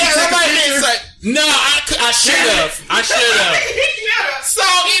like, yeah, somebody's like, no, I should have. So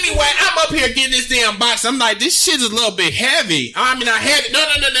anyway, I'm up here getting this damn box. I'm like, this shit is a little bit heavy. I mean, I had it.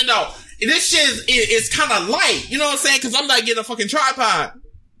 No. This shit is kind of light. You know what I'm saying? Because I'm not getting a fucking tripod.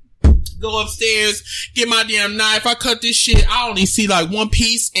 Go upstairs, get my damn knife. I cut this shit. I only see like one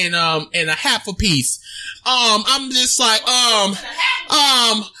piece and a half a piece. I'm just like,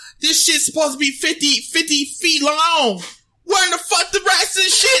 this shit's supposed to be 50 feet long. Where in the fuck the rest of the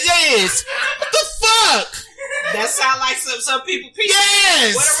shit is? What the fuck? That sound like some people.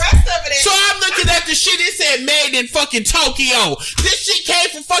 Yes. What the rest of it is? So I'm looking at the shit. It said made in fucking Tokyo. This shit came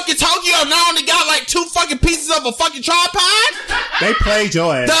from fucking Tokyo. And I only got like 2 fucking pieces of a fucking tripod. They played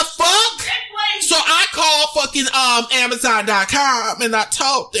your ass. The fuck? So I called fucking Amazon.com and I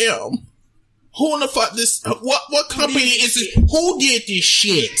told them, who in the fuck this? What company is this? Who did this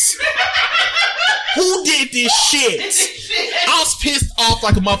shit? Who did this shit? I was pissed off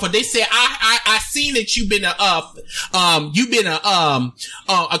like a motherfucker. They said I seen that you've been a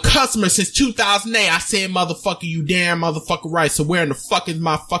customer since 2008. I said, motherfucker, you damn motherfucker right. So where in the fuck is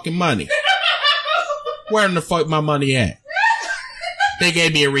my fucking money? Where in the fuck my money at? They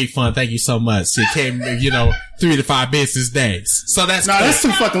gave me a refund. Thank you so much. It came, 3 to 5 business days. So that's cool. That's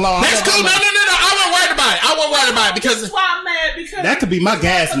too fucking long. That's cool. No. I wasn't worried about it because that's why I'm mad, because that could be my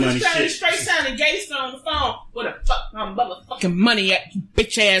gas money. Straight sounding gangster on the phone. Where the fuck my motherfucking money at? You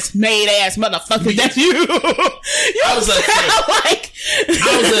bitch ass, made ass motherfucker. That's you. I was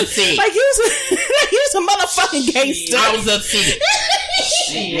upset. Like you was a motherfucking gangster. I was upset.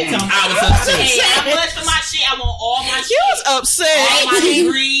 Hey, I blushed for my shit. I want all my shit. You was upset. All my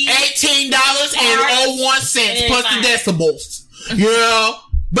degrees. $18.01 plus the decibels. Yeah.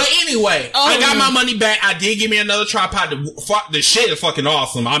 But anyway, I got my money back. I did give me another tripod. The shit is fucking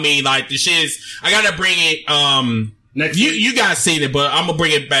awesome. I mean, like, the shit is, I gotta bring it, Next you week. you guys seen it, but I'm gonna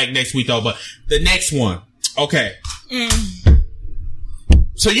bring it back next week though. But the next one, okay.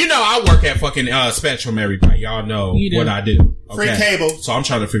 So you know I work at fucking Spectrum. Everybody, y'all know what I do. Okay? Free cable. So I'm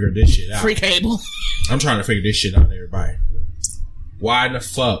trying to figure this shit out. Free cable. I'm trying to figure this shit out, everybody. Why the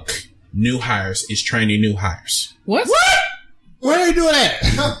fuck new hires is training new hires? What? Where are you doing that?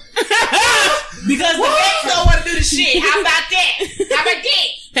 Because the vets don't want to do the shit. How about that? How about that?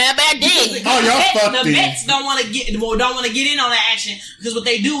 How about that? Oh, y'all fucked The these. vets don't want to get in on that action because what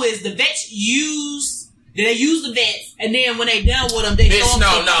they do is the vets use the vets and then when they done with them, they Bitch, throw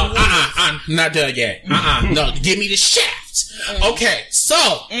no, them. I'm not done yet. No, give me the shaft. Okay, so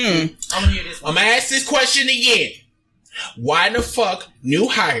I'm gonna hear this one. I'm gonna ask this question again. Why the fuck new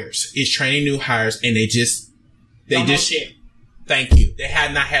hires is training new hires and they just shit. Thank you. They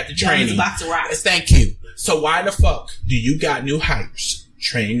have not had the training. Box of rocks. Thank you. So why the fuck do you got new hires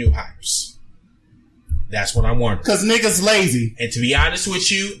training new hires? That's what I'm wondering. Cause niggas lazy. And to be honest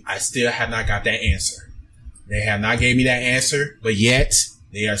with you, I still have not got that answer. They have not gave me that answer, but yet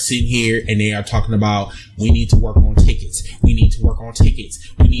they are sitting here and they are talking about we need to work on tickets. We need to work on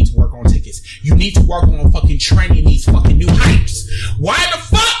tickets. We need to work on tickets. You need to work on fucking training these fucking new hires. Why the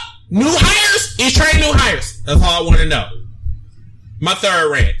fuck new hires is training new hires? That's all I want to know. My third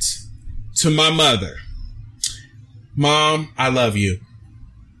rant to my mother. Mom, I love you.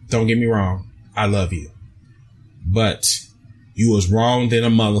 Don't get me wrong. I love you. But you was wrong than a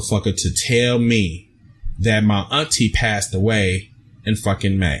motherfucker to tell me that my auntie passed away in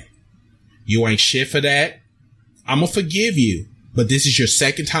fucking May. You ain't shit for that. I'ma forgive you. But this is your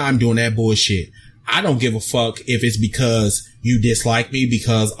second time doing that bullshit. I don't give a fuck if it's because you dislike me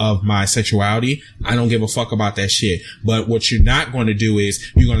because of my sexuality. I don't give a fuck about that shit. But what you're not going to do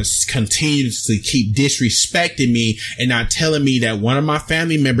is you're going to continuously keep disrespecting me and not telling me that one of my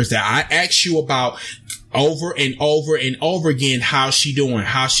family members that I asked you about over and over and over again, how's she doing?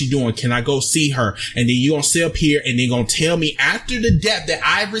 Can I go see her? And then you gonna sit up here and then gonna tell me after the death that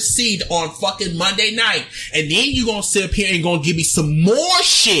I received on fucking Monday night. And then you gonna sit up here and gonna give me some more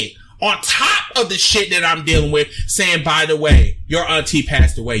shit on top of the shit that I'm dealing with, saying, by the way, your auntie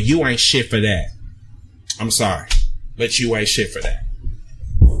passed away. You ain't shit for that. I'm sorry, but you ain't shit for that.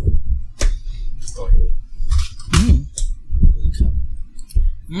 Go ahead.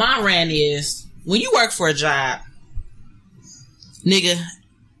 My rant is, when you work for a job, nigga,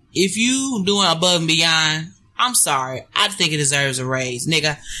 if you doing above and beyond, I'm sorry, I think it deserves a raise.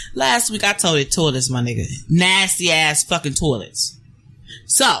 Nigga, last week I told it toilets, my nigga. Nasty ass fucking toilets.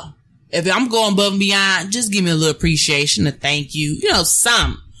 So, if I'm going above and beyond, just give me a little appreciation, a thank you,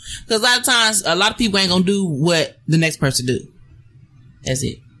 something. Because a lot of times, a lot of people ain't gonna do what the next person do. That's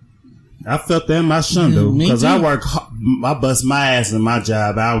it. I felt that in my shundo because I work, I bust my ass in my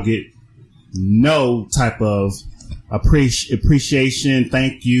job. I don't get no type of appreciation.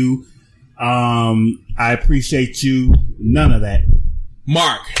 Thank you. I appreciate you. None of that.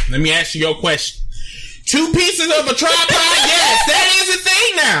 Mark, let me ask you your question. 2 pieces of a tripod? Yes, that is a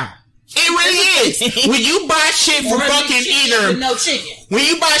thing now. It really is. When you buy shit from fucking either, no chicken. When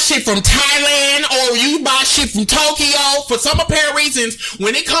you buy shit from Thailand or you buy shit from Tokyo, for some apparent reasons,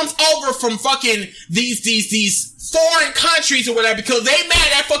 when it comes over from fucking these foreign countries or whatever, because they mad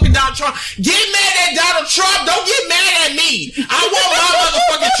at fucking Donald Trump. Get mad at Donald Trump. Don't get mad at me. I want my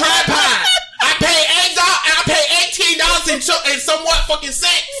motherfucking tripod. I pay $18 and somewhat fucking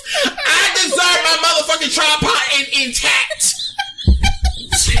cents. I deserve my motherfucking tripod intact.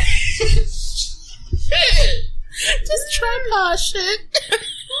 Just tripod shit.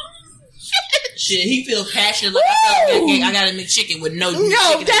 Shit, he feels passionate like I gotta make chicken with no chicken.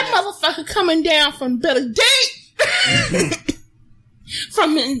 No, that motherfucker coming down from Billy Dink.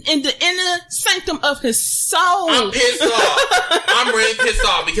 From in the inner sanctum of his soul. I'm pissed off. I'm really pissed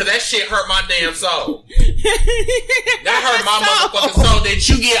off because that shit hurt my damn soul. That hurt my motherfucking soul that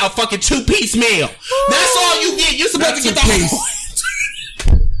you get a fucking 2-piece meal. That's all you get. You're supposed to get the whole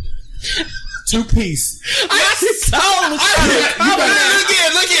 2-piece.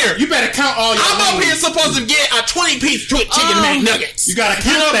 Look here. You better count all your I'm up here supposed to get a 20-piece chicken McNuggets. You gotta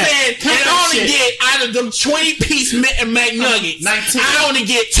count that. And I only get out of them 20-piece McNuggets. 19. I only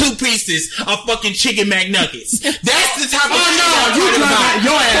get 2 pieces of fucking chicken McNuggets. That's the type of shit no, I'm you talking about.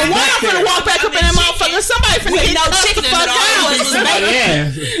 your ass. But why I'm finna walk back up in that motherfucker? Somebody finna get no the chicken fuck at all. out.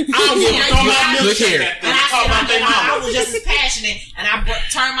 Yeah. I don't give a fuck. Look here. And I was just as passionate, and I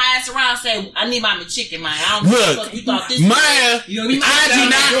turned my ass around and said, I need my chicken, man. I don't know what you thought this Maya, you know what I do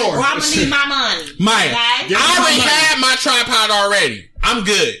not. or I'm gonna need my money. Maya, Okay? I already had my tripod already. I'm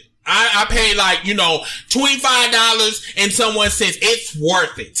good. I paid like, $25 and someone says it's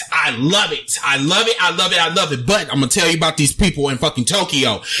worth it. I love it. I love it. I love it. I love it. But I'm gonna tell you about these people in fucking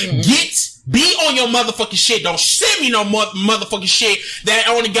Tokyo. Be on your motherfucking shit. Don't send me no motherfucking shit that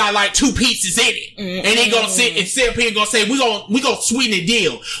only got like 2 pieces in it. And they gonna sit up here and gonna say, we gonna sweeten the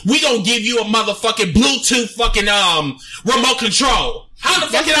deal. We gonna give you a motherfucking Bluetooth fucking, remote control. How the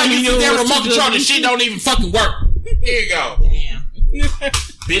fuck can I use that remote control? The shit don't even fucking work. Here you go. Damn.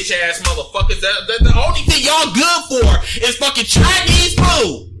 Bitch ass motherfuckers. The only thing y'all good for is fucking Chinese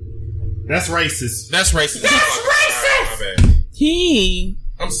food. That's racist. That's racist. That's racist.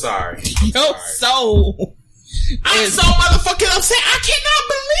 I'm sorry. I'm so motherfucking upset. I cannot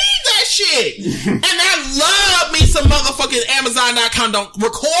believe that shit. And I love me some motherfucking Amazon.com. Don't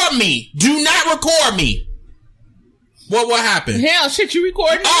record me. Do not record me. What happened? Hell, shit, you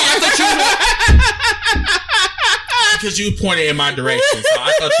recording? Oh, I thought you because you pointed in my direction, so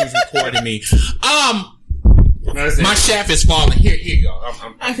I thought you was recording me. My shaft is falling. Here you go.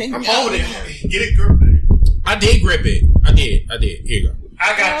 I'm holding it. Get it gripped. I did grip it. I did. Here you go.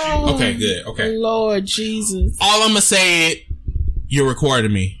 I got you. Okay, good. Okay. Lord Jesus. All I'm gonna say is, you're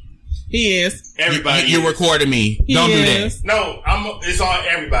recording me. He is. Everybody. You're recording me. Don't do that. No, it's on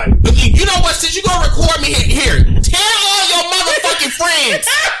everybody. But you know what? Since you gonna record me here, tell all your motherfucking friends.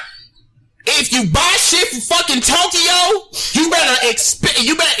 If you buy shit from fucking Tokyo, you better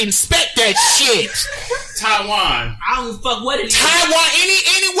inspect that shit. Taiwan. I don't fuck what it is. Taiwan,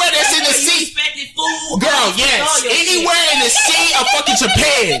 anywhere that's in the sea. Inspected food. Girl, yes. Anywhere in the sea of fucking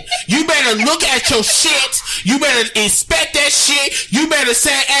Japan. You better look at your shit. You better inspect that shit. You better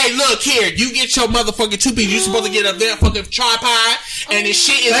say, hey, look here. You get your motherfucking 2-piece. You're supposed to get a damn fucking tripod. And this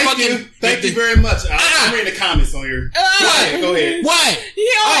shit is Thank you very much. I'm reading the comments on here. What? Go ahead. What?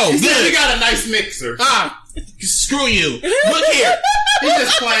 Oh, good. You got a nice mixer. Screw you. Look here. He's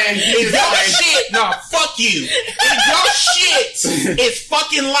just playing. If your shit, no, fuck you. If your shit is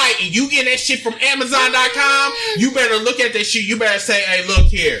fucking light and you get that shit from Amazon.com, you better look at that shit. You better say, hey, look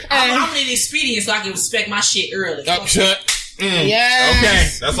here. I'm an expedient so I can inspect my shit early. Yes. Yes. Okay,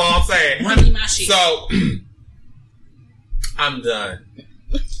 that's all I'm saying. Run me my shit. So, I'm done.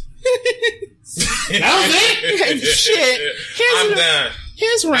 That was it? Shit. I'm done.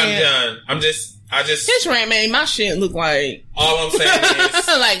 His rant. I'm done. His rant made my shit look like. All I'm saying is.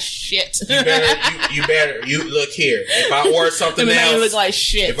 like shit. You better look here. If I order something it else. It look like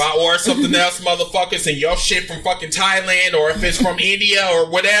shit. If I order something else, motherfuckers, and your shit from fucking Thailand, or if it's from India or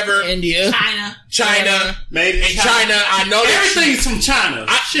whatever. China. Made in China. I know that everything's from China.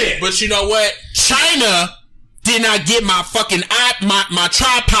 Shit. But you know what? China did not get my fucking my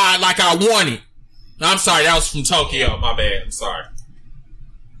tripod like I wanted. I'm sorry, that was from Tokyo. My bad. I'm sorry.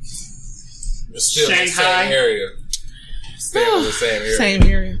 It's still Shanghai. in the same area. Still in the same area. Same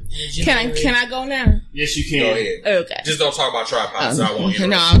area. Can I go now? Yes, you can. Go ahead. Okay. Just don't talk about tripods. I won't hear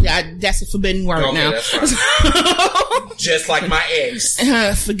that's a forbidden word okay, now. That's fine. Just like my ex.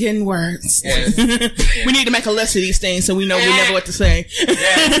 Forbidden words. Yes. We need to make a list of these things so we know we never what to say.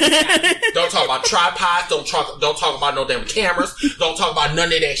 Yes. Don't talk about tripods. Don't talk about no damn cameras. Don't talk about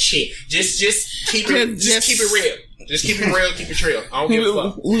none of that shit. Just keep it real. Just keep it real, keep it real. I don't give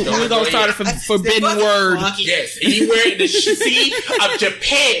a fuck. We're going to start a forbidden word. Yes, anywhere in the sea of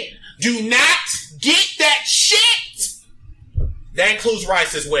Japan, do not get that shit. That includes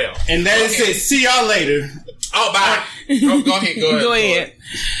rice as well. And that is it. See y'all later. Oh, bye. Go ahead. Go ahead.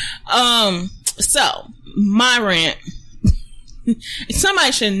 So, my rant.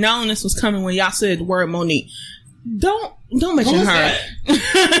 Somebody should have known this was coming when y'all said the word Monique. Don't mention her.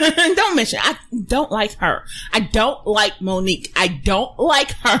 Don't mention. I don't like her. I don't like Monique. I don't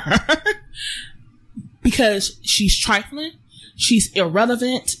like her because she's trifling. She's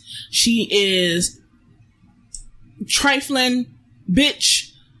irrelevant. She is trifling,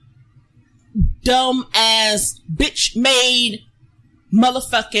 bitch, dumb ass, bitch made,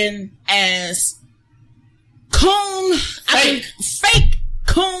 motherfucking ass, coon, fake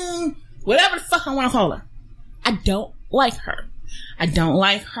coon, whatever the fuck I want to call her. I don't like her. I don't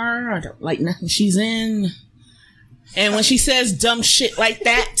like nothing she's in. And when she says dumb shit like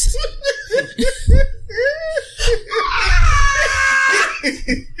that.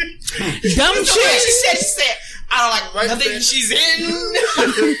 Dumb shit. She said, I don't like nothing she's in.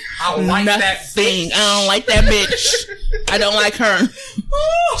 I don't like that thing. I don't like that bitch. I don't like her.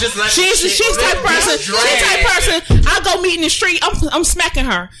 Just like she's type person. She's type person. I'll go meet in the street. I'm smacking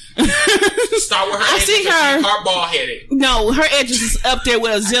her. Start with her. I see her. Her bald headed. No, her edges is up there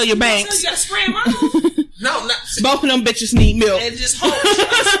with Azealia Banks. You gotta spray them out. No. Both of them bitches need milk. And just hope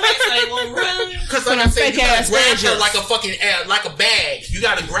they won't run. Because like I said, you gotta grab her like a fucking like a bag. You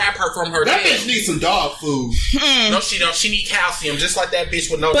gotta grab her from her That dad. bitch needs some dog food. No, she don't. She need calcium, just like that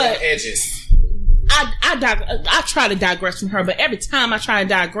bitch with no damn edges. I try to digress from her, but every time I try to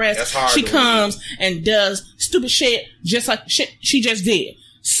digress, That's hard she to comes and does stupid shit just like shit she just did.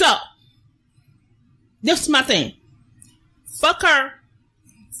 So, this is my thing. Fuck her.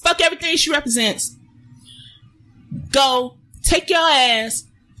 Fuck everything she represents. Go, take your ass,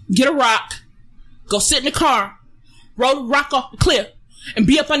 get a rock, go sit in the car, roll the rock off the cliff, and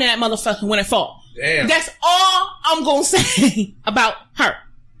be up under that motherfucker when it fall. Damn. That's all I'm gonna say about her.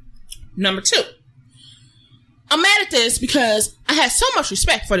 Number 2. I'm mad at this because I had so much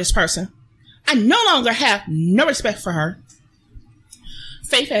respect for this person. I no longer have no respect for her.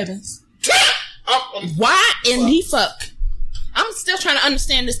 Faith Evans. Why in the fuck? I'm still trying to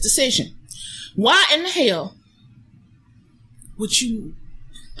understand this decision. Why in the hell would you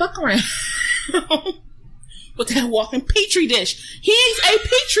fuck around with that walking petri dish? He's a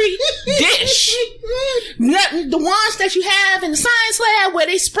petri dish. The ones that you have in the science lab where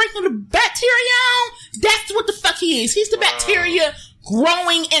they sprinkle the bacteria on, that's what the fuck he is. He's the bacteria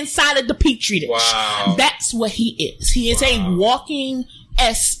growing inside of the petri dish. Wow. That's what he is. He is a walking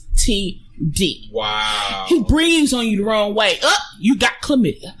STD. Wow. He breathes on you the wrong way. You got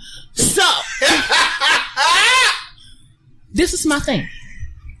chlamydia. So, this is my thing.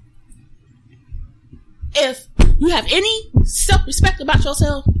 If you have any self-respect about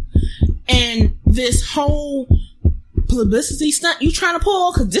yourself and this whole publicity stunt you trying to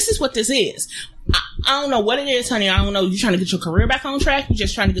pull, because this is what this is. I don't know what it is, honey. I don't know. You trying to get your career back on track? You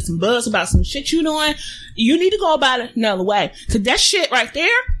just trying to get some buzz about some shit you doing? You need to go about it another way. Because that shit right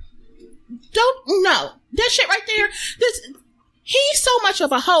there, that shit right there, he's so much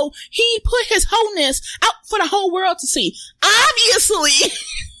of a hoe, he put his wholeness out for the whole world to see. Obviously.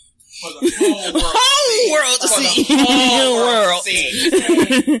 For the whole world to see. The whole world. The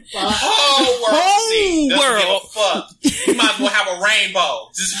whole world to see. Doesn't give a fuck. You might as well have a rainbow.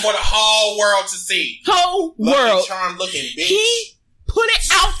 Just for the whole world to see. Whole Lucky world. Charm looking bitch. He put it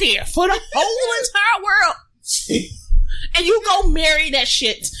out there for the whole entire world. And you go marry that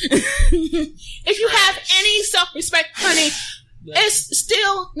shit. If you have any self-respect, honey, it's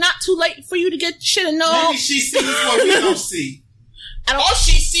still not too late for you to get shit annulled. Maybe she sees what we don't see. All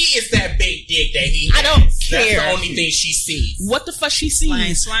she see is that big dick that he has. I don't care. That's the only thing she sees. What the fuck she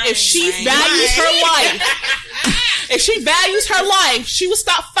sees? Swine, If she swine, values swine. her life, if she values her life, she would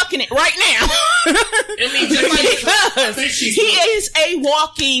stop fucking it right now. I mean, just like Because he is a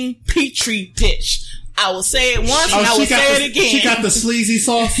walking petri dish. I will say it once and I will say it again. She got the sleazy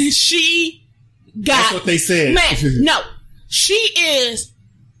sauce. She got. That's what they said. Man, no. She is.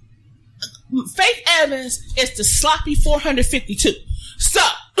 Faith Evans is the sloppy 452. So,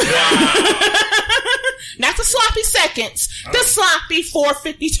 not the sloppy seconds, the sloppy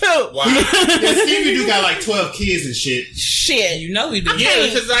 452. Wow. Stevie do got like 12 kids and shit. Shit. You know he do. Yeah,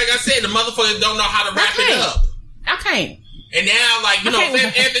 because like I said, the motherfuckers don't know how to wrap it up. I can't. And now, like, you know,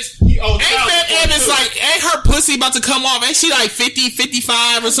 Faith Evans, Ain't Evans like, ain't her pussy about to come off? Ain't she like 50,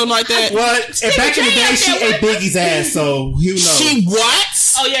 55 or something like that? What? And back in the day, she ate Biggie's ass, so you know. She what?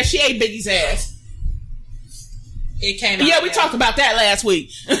 Oh yeah, she ate Biggie's ass. It came out. Yeah, we talked about that last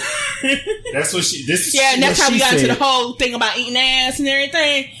week. That's what she. This. Yeah, and that's what how we she got into said. the whole thing about eating ass and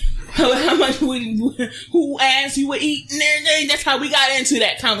everything. How much who ass you would eat and everything. That's how we got into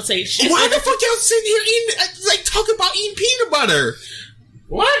that conversation. Why the fuck y'all sitting here eating, like talking about eating peanut butter?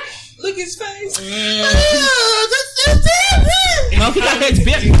 What? Look at his face. Well, he got his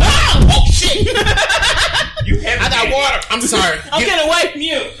bit. Oh shit! I got water. I'm sorry. I'm getting away from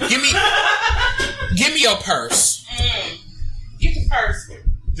you. Give me your purse. Get the purse.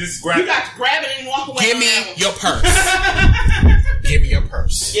 Just grab. You got to grab it and walk away. Give on me that one. your purse. Give me your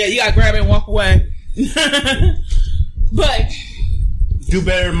purse. Yeah, you got to grab it and walk away. But Do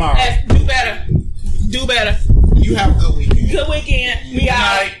better tomorrow. do better. Do better. You have a good weekend. Good weekend. We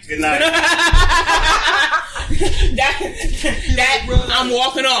out. Good night. that I'm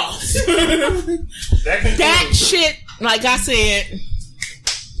walking off. That shit, like I said,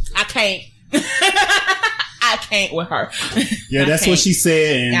 I can't. I can't with her. Yeah, that's what she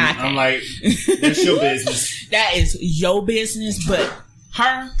said, and Nah, I can't. I'm like, that's your business. That is your business, but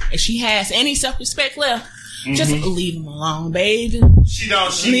her, if she has any self-respect left, just leave him alone, baby. She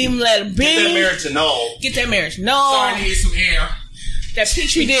don't. Leave him, let him be. Get that marriage to null. Get that marriage. No. Sorry, I need some air. That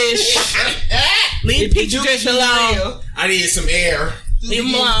petri dish. Leave the petri dish alone. I need some air. Leave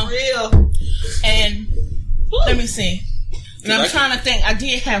him alone. Real. And let me see. And I'm trying to think. I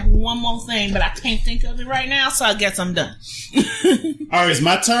did have one more thing, but I can't think of it right now, so I guess I'm done. All right, it's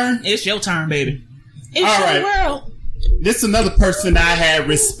my turn. It's your turn, baby. It's All your right. world. this is another person I had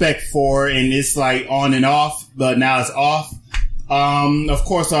respect for, and it's like on and off, but now it's off. Of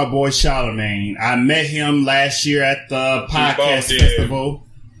course, our boy Charlamagne. I met him last year at the podcast festival.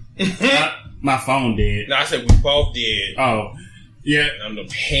 My phone did. No, I said we both did. Oh, yeah. On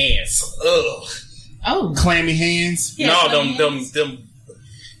the hands. Ugh. Oh, clammy hands. Yeah, no, clammy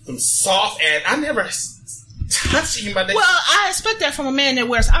them soft ass. I never touched him by that. Well, I expect that from a man that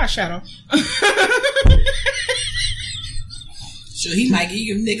wears eyeshadow. Sure, he might give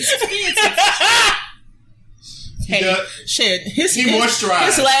you niggas some skin. Hey, shit, his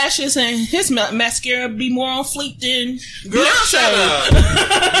lashes and his mascara be more on fleek than Shut up.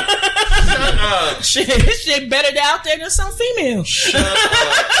 Shit, his shit better out there than some female. Shut up.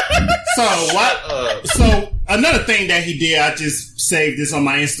 So what? So another thing that he did, I just saved this on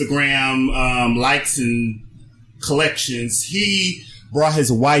my Instagram likes and collections. He brought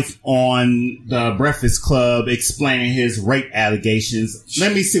his wife on the Breakfast Club explaining his rape allegations.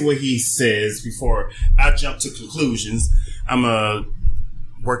 Let me see what he says before I jump to conclusions. I'm going to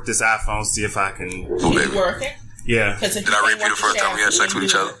work this iPhone, see if I can... Can you work it? Yeah. Did I rape you the first time we had sex with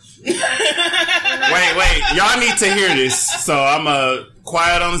each other? Wait. Y'all need to hear this. So I'm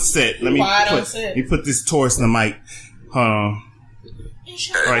quiet on the set. Let me put this towards the mic. Hold on.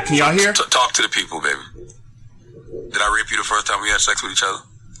 All right, can y'all hear? Talk to the people, baby. Did I rape you the first time we had sex with each other?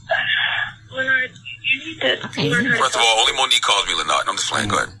 Leonard, you need to learn how to First of all, only Monique calls me Leonard. I'm just playing.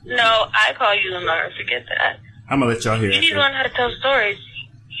 Go ahead. No, I call you Leonard. Forget that. I'm going to let y'all hear You need to learn how to tell stories.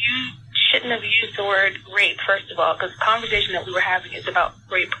 You shouldn't have used the word rape, first of all, because the conversation that we were having is about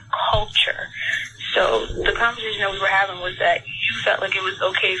rape culture. So the conversation that we were having was that you felt like it was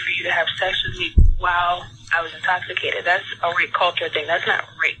okay for you to have sex with me while I was intoxicated. That's a rape culture thing. That's not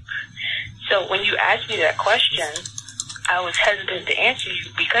rape. So when you asked me that question, I was hesitant to answer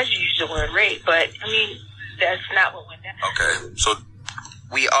you because you used the word rape, but I mean, that's not what went down. Okay, so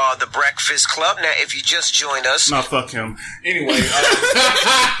we are the Breakfast Club. Now, if you just joined us... No, fuck him. Anyway,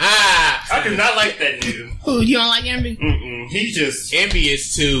 I do not like that nigga. Who, you don't like Envy? Mm-mm. He just... Envy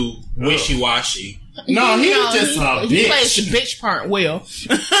is too wishy-washy. No, he just a bitch. He plays the bitch part well.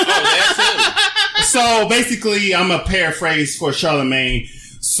 That's him. So, basically, I'm a paraphrase for Charlamagne.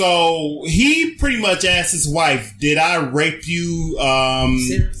 So he pretty much asked his wife, "Did I rape you back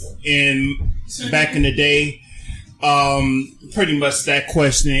in the day?" Pretty much that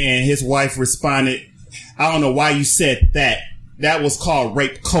question, and his wife responded, "I don't know why you said that. That was called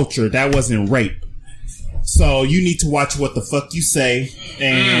rape culture. That wasn't rape. So you need to watch what the fuck you say."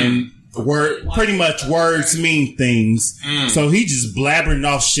 And pretty much words mean things. So he just blabbering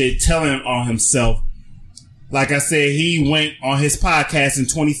off shit, telling on himself. Like I said, he went on his podcast in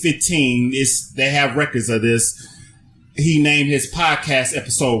 2015. They have records of this. He named his podcast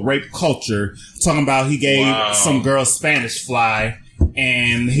episode Rape Culture, talking about he gave some girl Spanish fly,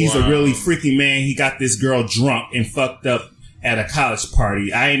 and he's a really freaky man. He got this girl drunk and fucked up at a college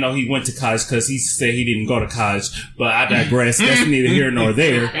party. I didn't know he went to college because he said he didn't go to college, but I digress. That's neither here nor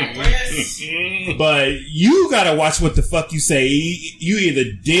there. But you gotta watch what the fuck you say. You either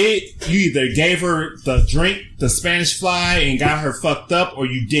gave her the drink, the Spanish fly, and got her fucked up, or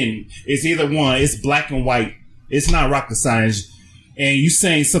you didn't. It's either one. It's black and white. It's not rocket science. And you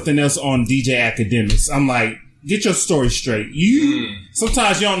saying something else on DJ Academics. I'm like, get your story straight.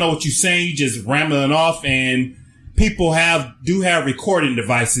 Sometimes you don't know what you're saying. You just rambling off, and people do have recording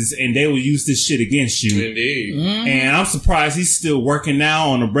devices, and they will use this shit against you. Indeed. And I'm surprised he's still working now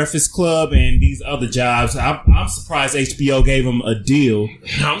on the Breakfast Club and these other jobs. I'm surprised HBO gave him a deal.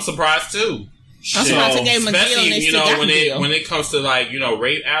 I'm surprised too. I'm surprised they gave him a deal, and they still got when a deal. when it comes to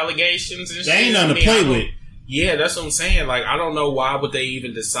rape allegations and shit. They ain't nothing to play with. Yeah, that's what I'm saying. Like, I don't know why would they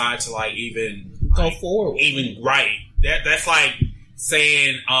even decide to even go forward. Even right. That's like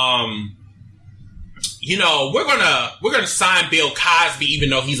saying, we're gonna sign Bill Cosby even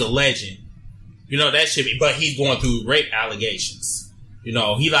though he's a legend. That should be, but he's going through rape allegations.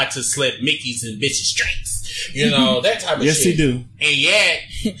 He like to slip Mickeys and bitches drinks. That type of shit. Yes, he do. And yet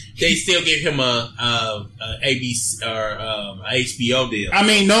they still give him a ABC or HBO deal. I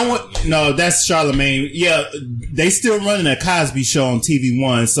mean, no, that's Charlamagne. Yeah, they still running a Cosby show on TV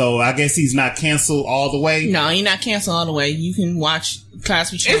One, so I guess he's not canceled all the way. No, he's not canceled all the way. You can watch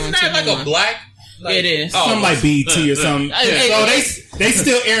Cosby show. Isn't that like a black? It is. Something like BET or something. So they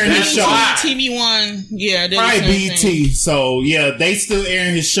still airing his show. TV One, yeah. Probably BET. So, yeah, they still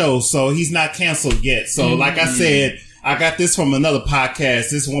airing his show. So, he's not canceled yet. So, like I said, I got this from another podcast.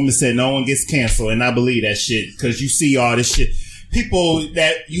 This woman said no one gets canceled. And I believe that shit. Because you see all this shit. People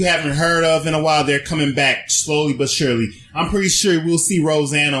that you haven't heard of in a while, they're coming back slowly but surely. I'm pretty sure we'll see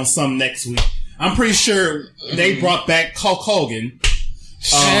Roseanne on some next week. I'm pretty sure they brought back Hulk Hogan.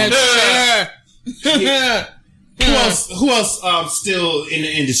 Who else still in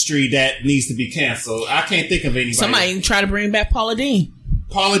the industry that needs to be canceled? I can't think of anybody. Somebody try to bring back Paula Deen.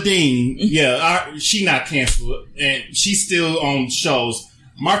 Paula Deen, she not canceled, and she's still on shows.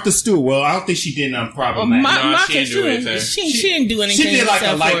 Martha Stewart, well, I don't think she did nothing problematic. Martha Stewart, she didn't do anything. She did like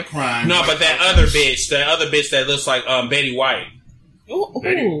a light crime. No, but that other bitch that looks like Betty White.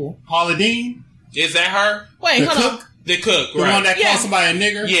 Ooh. Paula Deen? Is that her? Wait, hold on. The cook, the one that called somebody a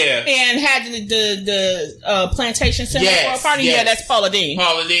nigger? Yeah. And had the plantation center for a party? Yes. Yeah, that's Paula Deen.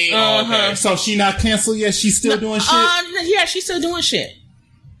 Paula Deen, okay. So she not canceled yet? She's still doing shit? Yeah, she's still doing shit.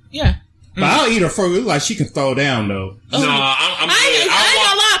 Yeah. But I'll eat her for it. Like she can throw down though. No, I'm I ain't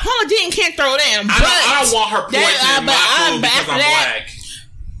gonna lie. Paula Deen can't throw down. But I don't want her poisoning my food because I'm black.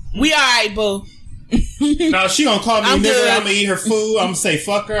 We alright, boo. No, she gonna call me a nigger. I'm gonna eat her food. I'm gonna say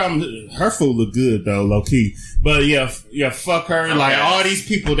fuck her. Her food look good though, low key. But yeah, fuck her. Okay. Like all these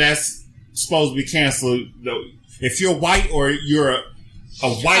people that's supposed to be canceled. If you're white or you're a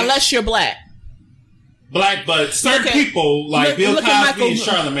white, unless you're black, but certain people like Bill Cosby and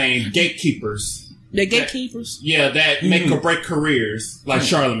Charlamagne, gatekeepers. The gatekeepers? That make or break careers, like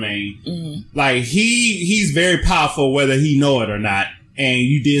Charlamagne. Like he's very powerful whether he know it or not. And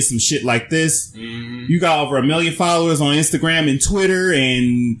you did some shit like this. You got over 1 million followers on Instagram and Twitter,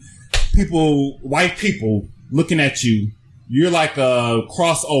 and white people looking at you. You're like a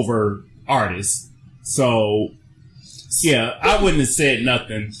crossover artist. So yeah, I wouldn't have said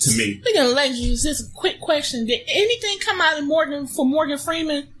nothing to me. Speaking of legends, just a quick question. Did anything come out of Morgan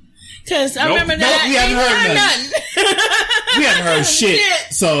Freeman? Because I remember that. We haven't heard nothing. We haven't heard shit.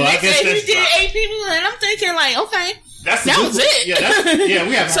 So I guess he did 8 people, and I'm thinking like, okay. That was it. Yeah,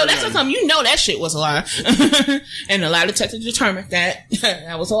 we haven't. So that's how come you know that shit was a lie, and a lie detector determined that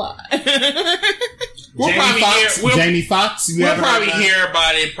that was a lie. Jamie Foxx. We'll probably hear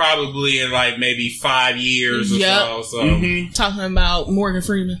about it probably in like maybe 5 years or so. Talking about Morgan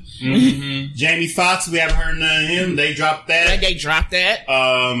Freeman. Jamie Foxx. We haven't heard none of him. They dropped that. They dropped that.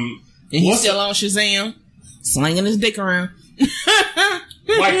 And he's still on Shazam, slinging his dick around.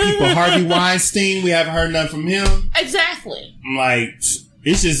 White people, Harvey Weinstein, we haven't heard nothing from him. Exactly. Like,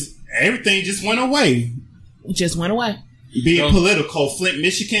 it's just, everything just went away. It just went away. Being political, Flint,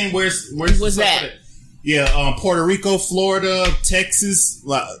 Michigan, where's that? Yeah, Puerto Rico, Florida, Texas,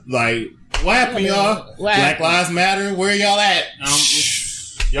 like, what happened, y'all? Black Lives Matter, where y'all at?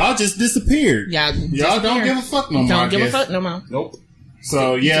 Y'all just disappeared. Y'all don't give a fuck no more. Don't give a fuck no more. Nope.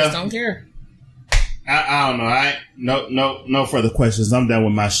 So, yeah. Just don't care. I don't know. No further questions. I'm done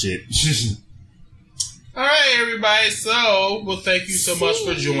with my shit. All right, everybody. So, well, thank you so much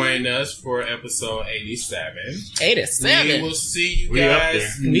for joining us for episode 87. 87. We will see you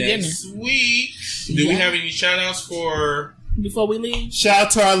guys next week. Do we have any shout outs before we leave? Shout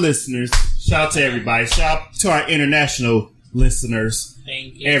out to our listeners. Shout out to everybody. Shout out to our international listeners.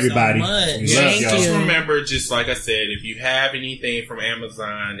 Thank you, everybody. So much. Just remember, just like I said, if you have anything from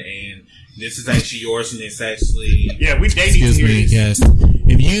Amazon and this is actually yours, and it's actually Excuse me, yes.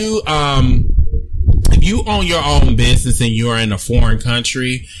 If you own your own business and you're in a foreign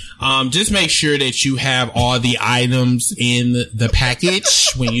country, just make sure that you have all the items in the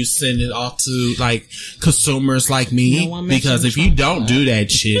package when you send it off to like consumers like me. Because if you don't do that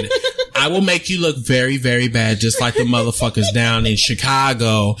shit, I will make you look very, very bad, just like the motherfuckers down in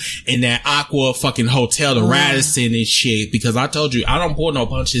Chicago in that Aqua fucking hotel, the Radisson and shit. Because I told you, I don't pull no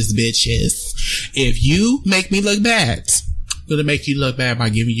punches, bitches. If you make me look bad, I'm gonna make you look bad by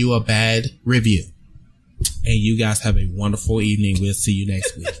giving you a bad review. And you guys have a wonderful evening. We'll see you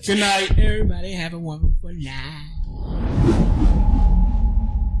next week. Good night. Everybody have a wonderful night.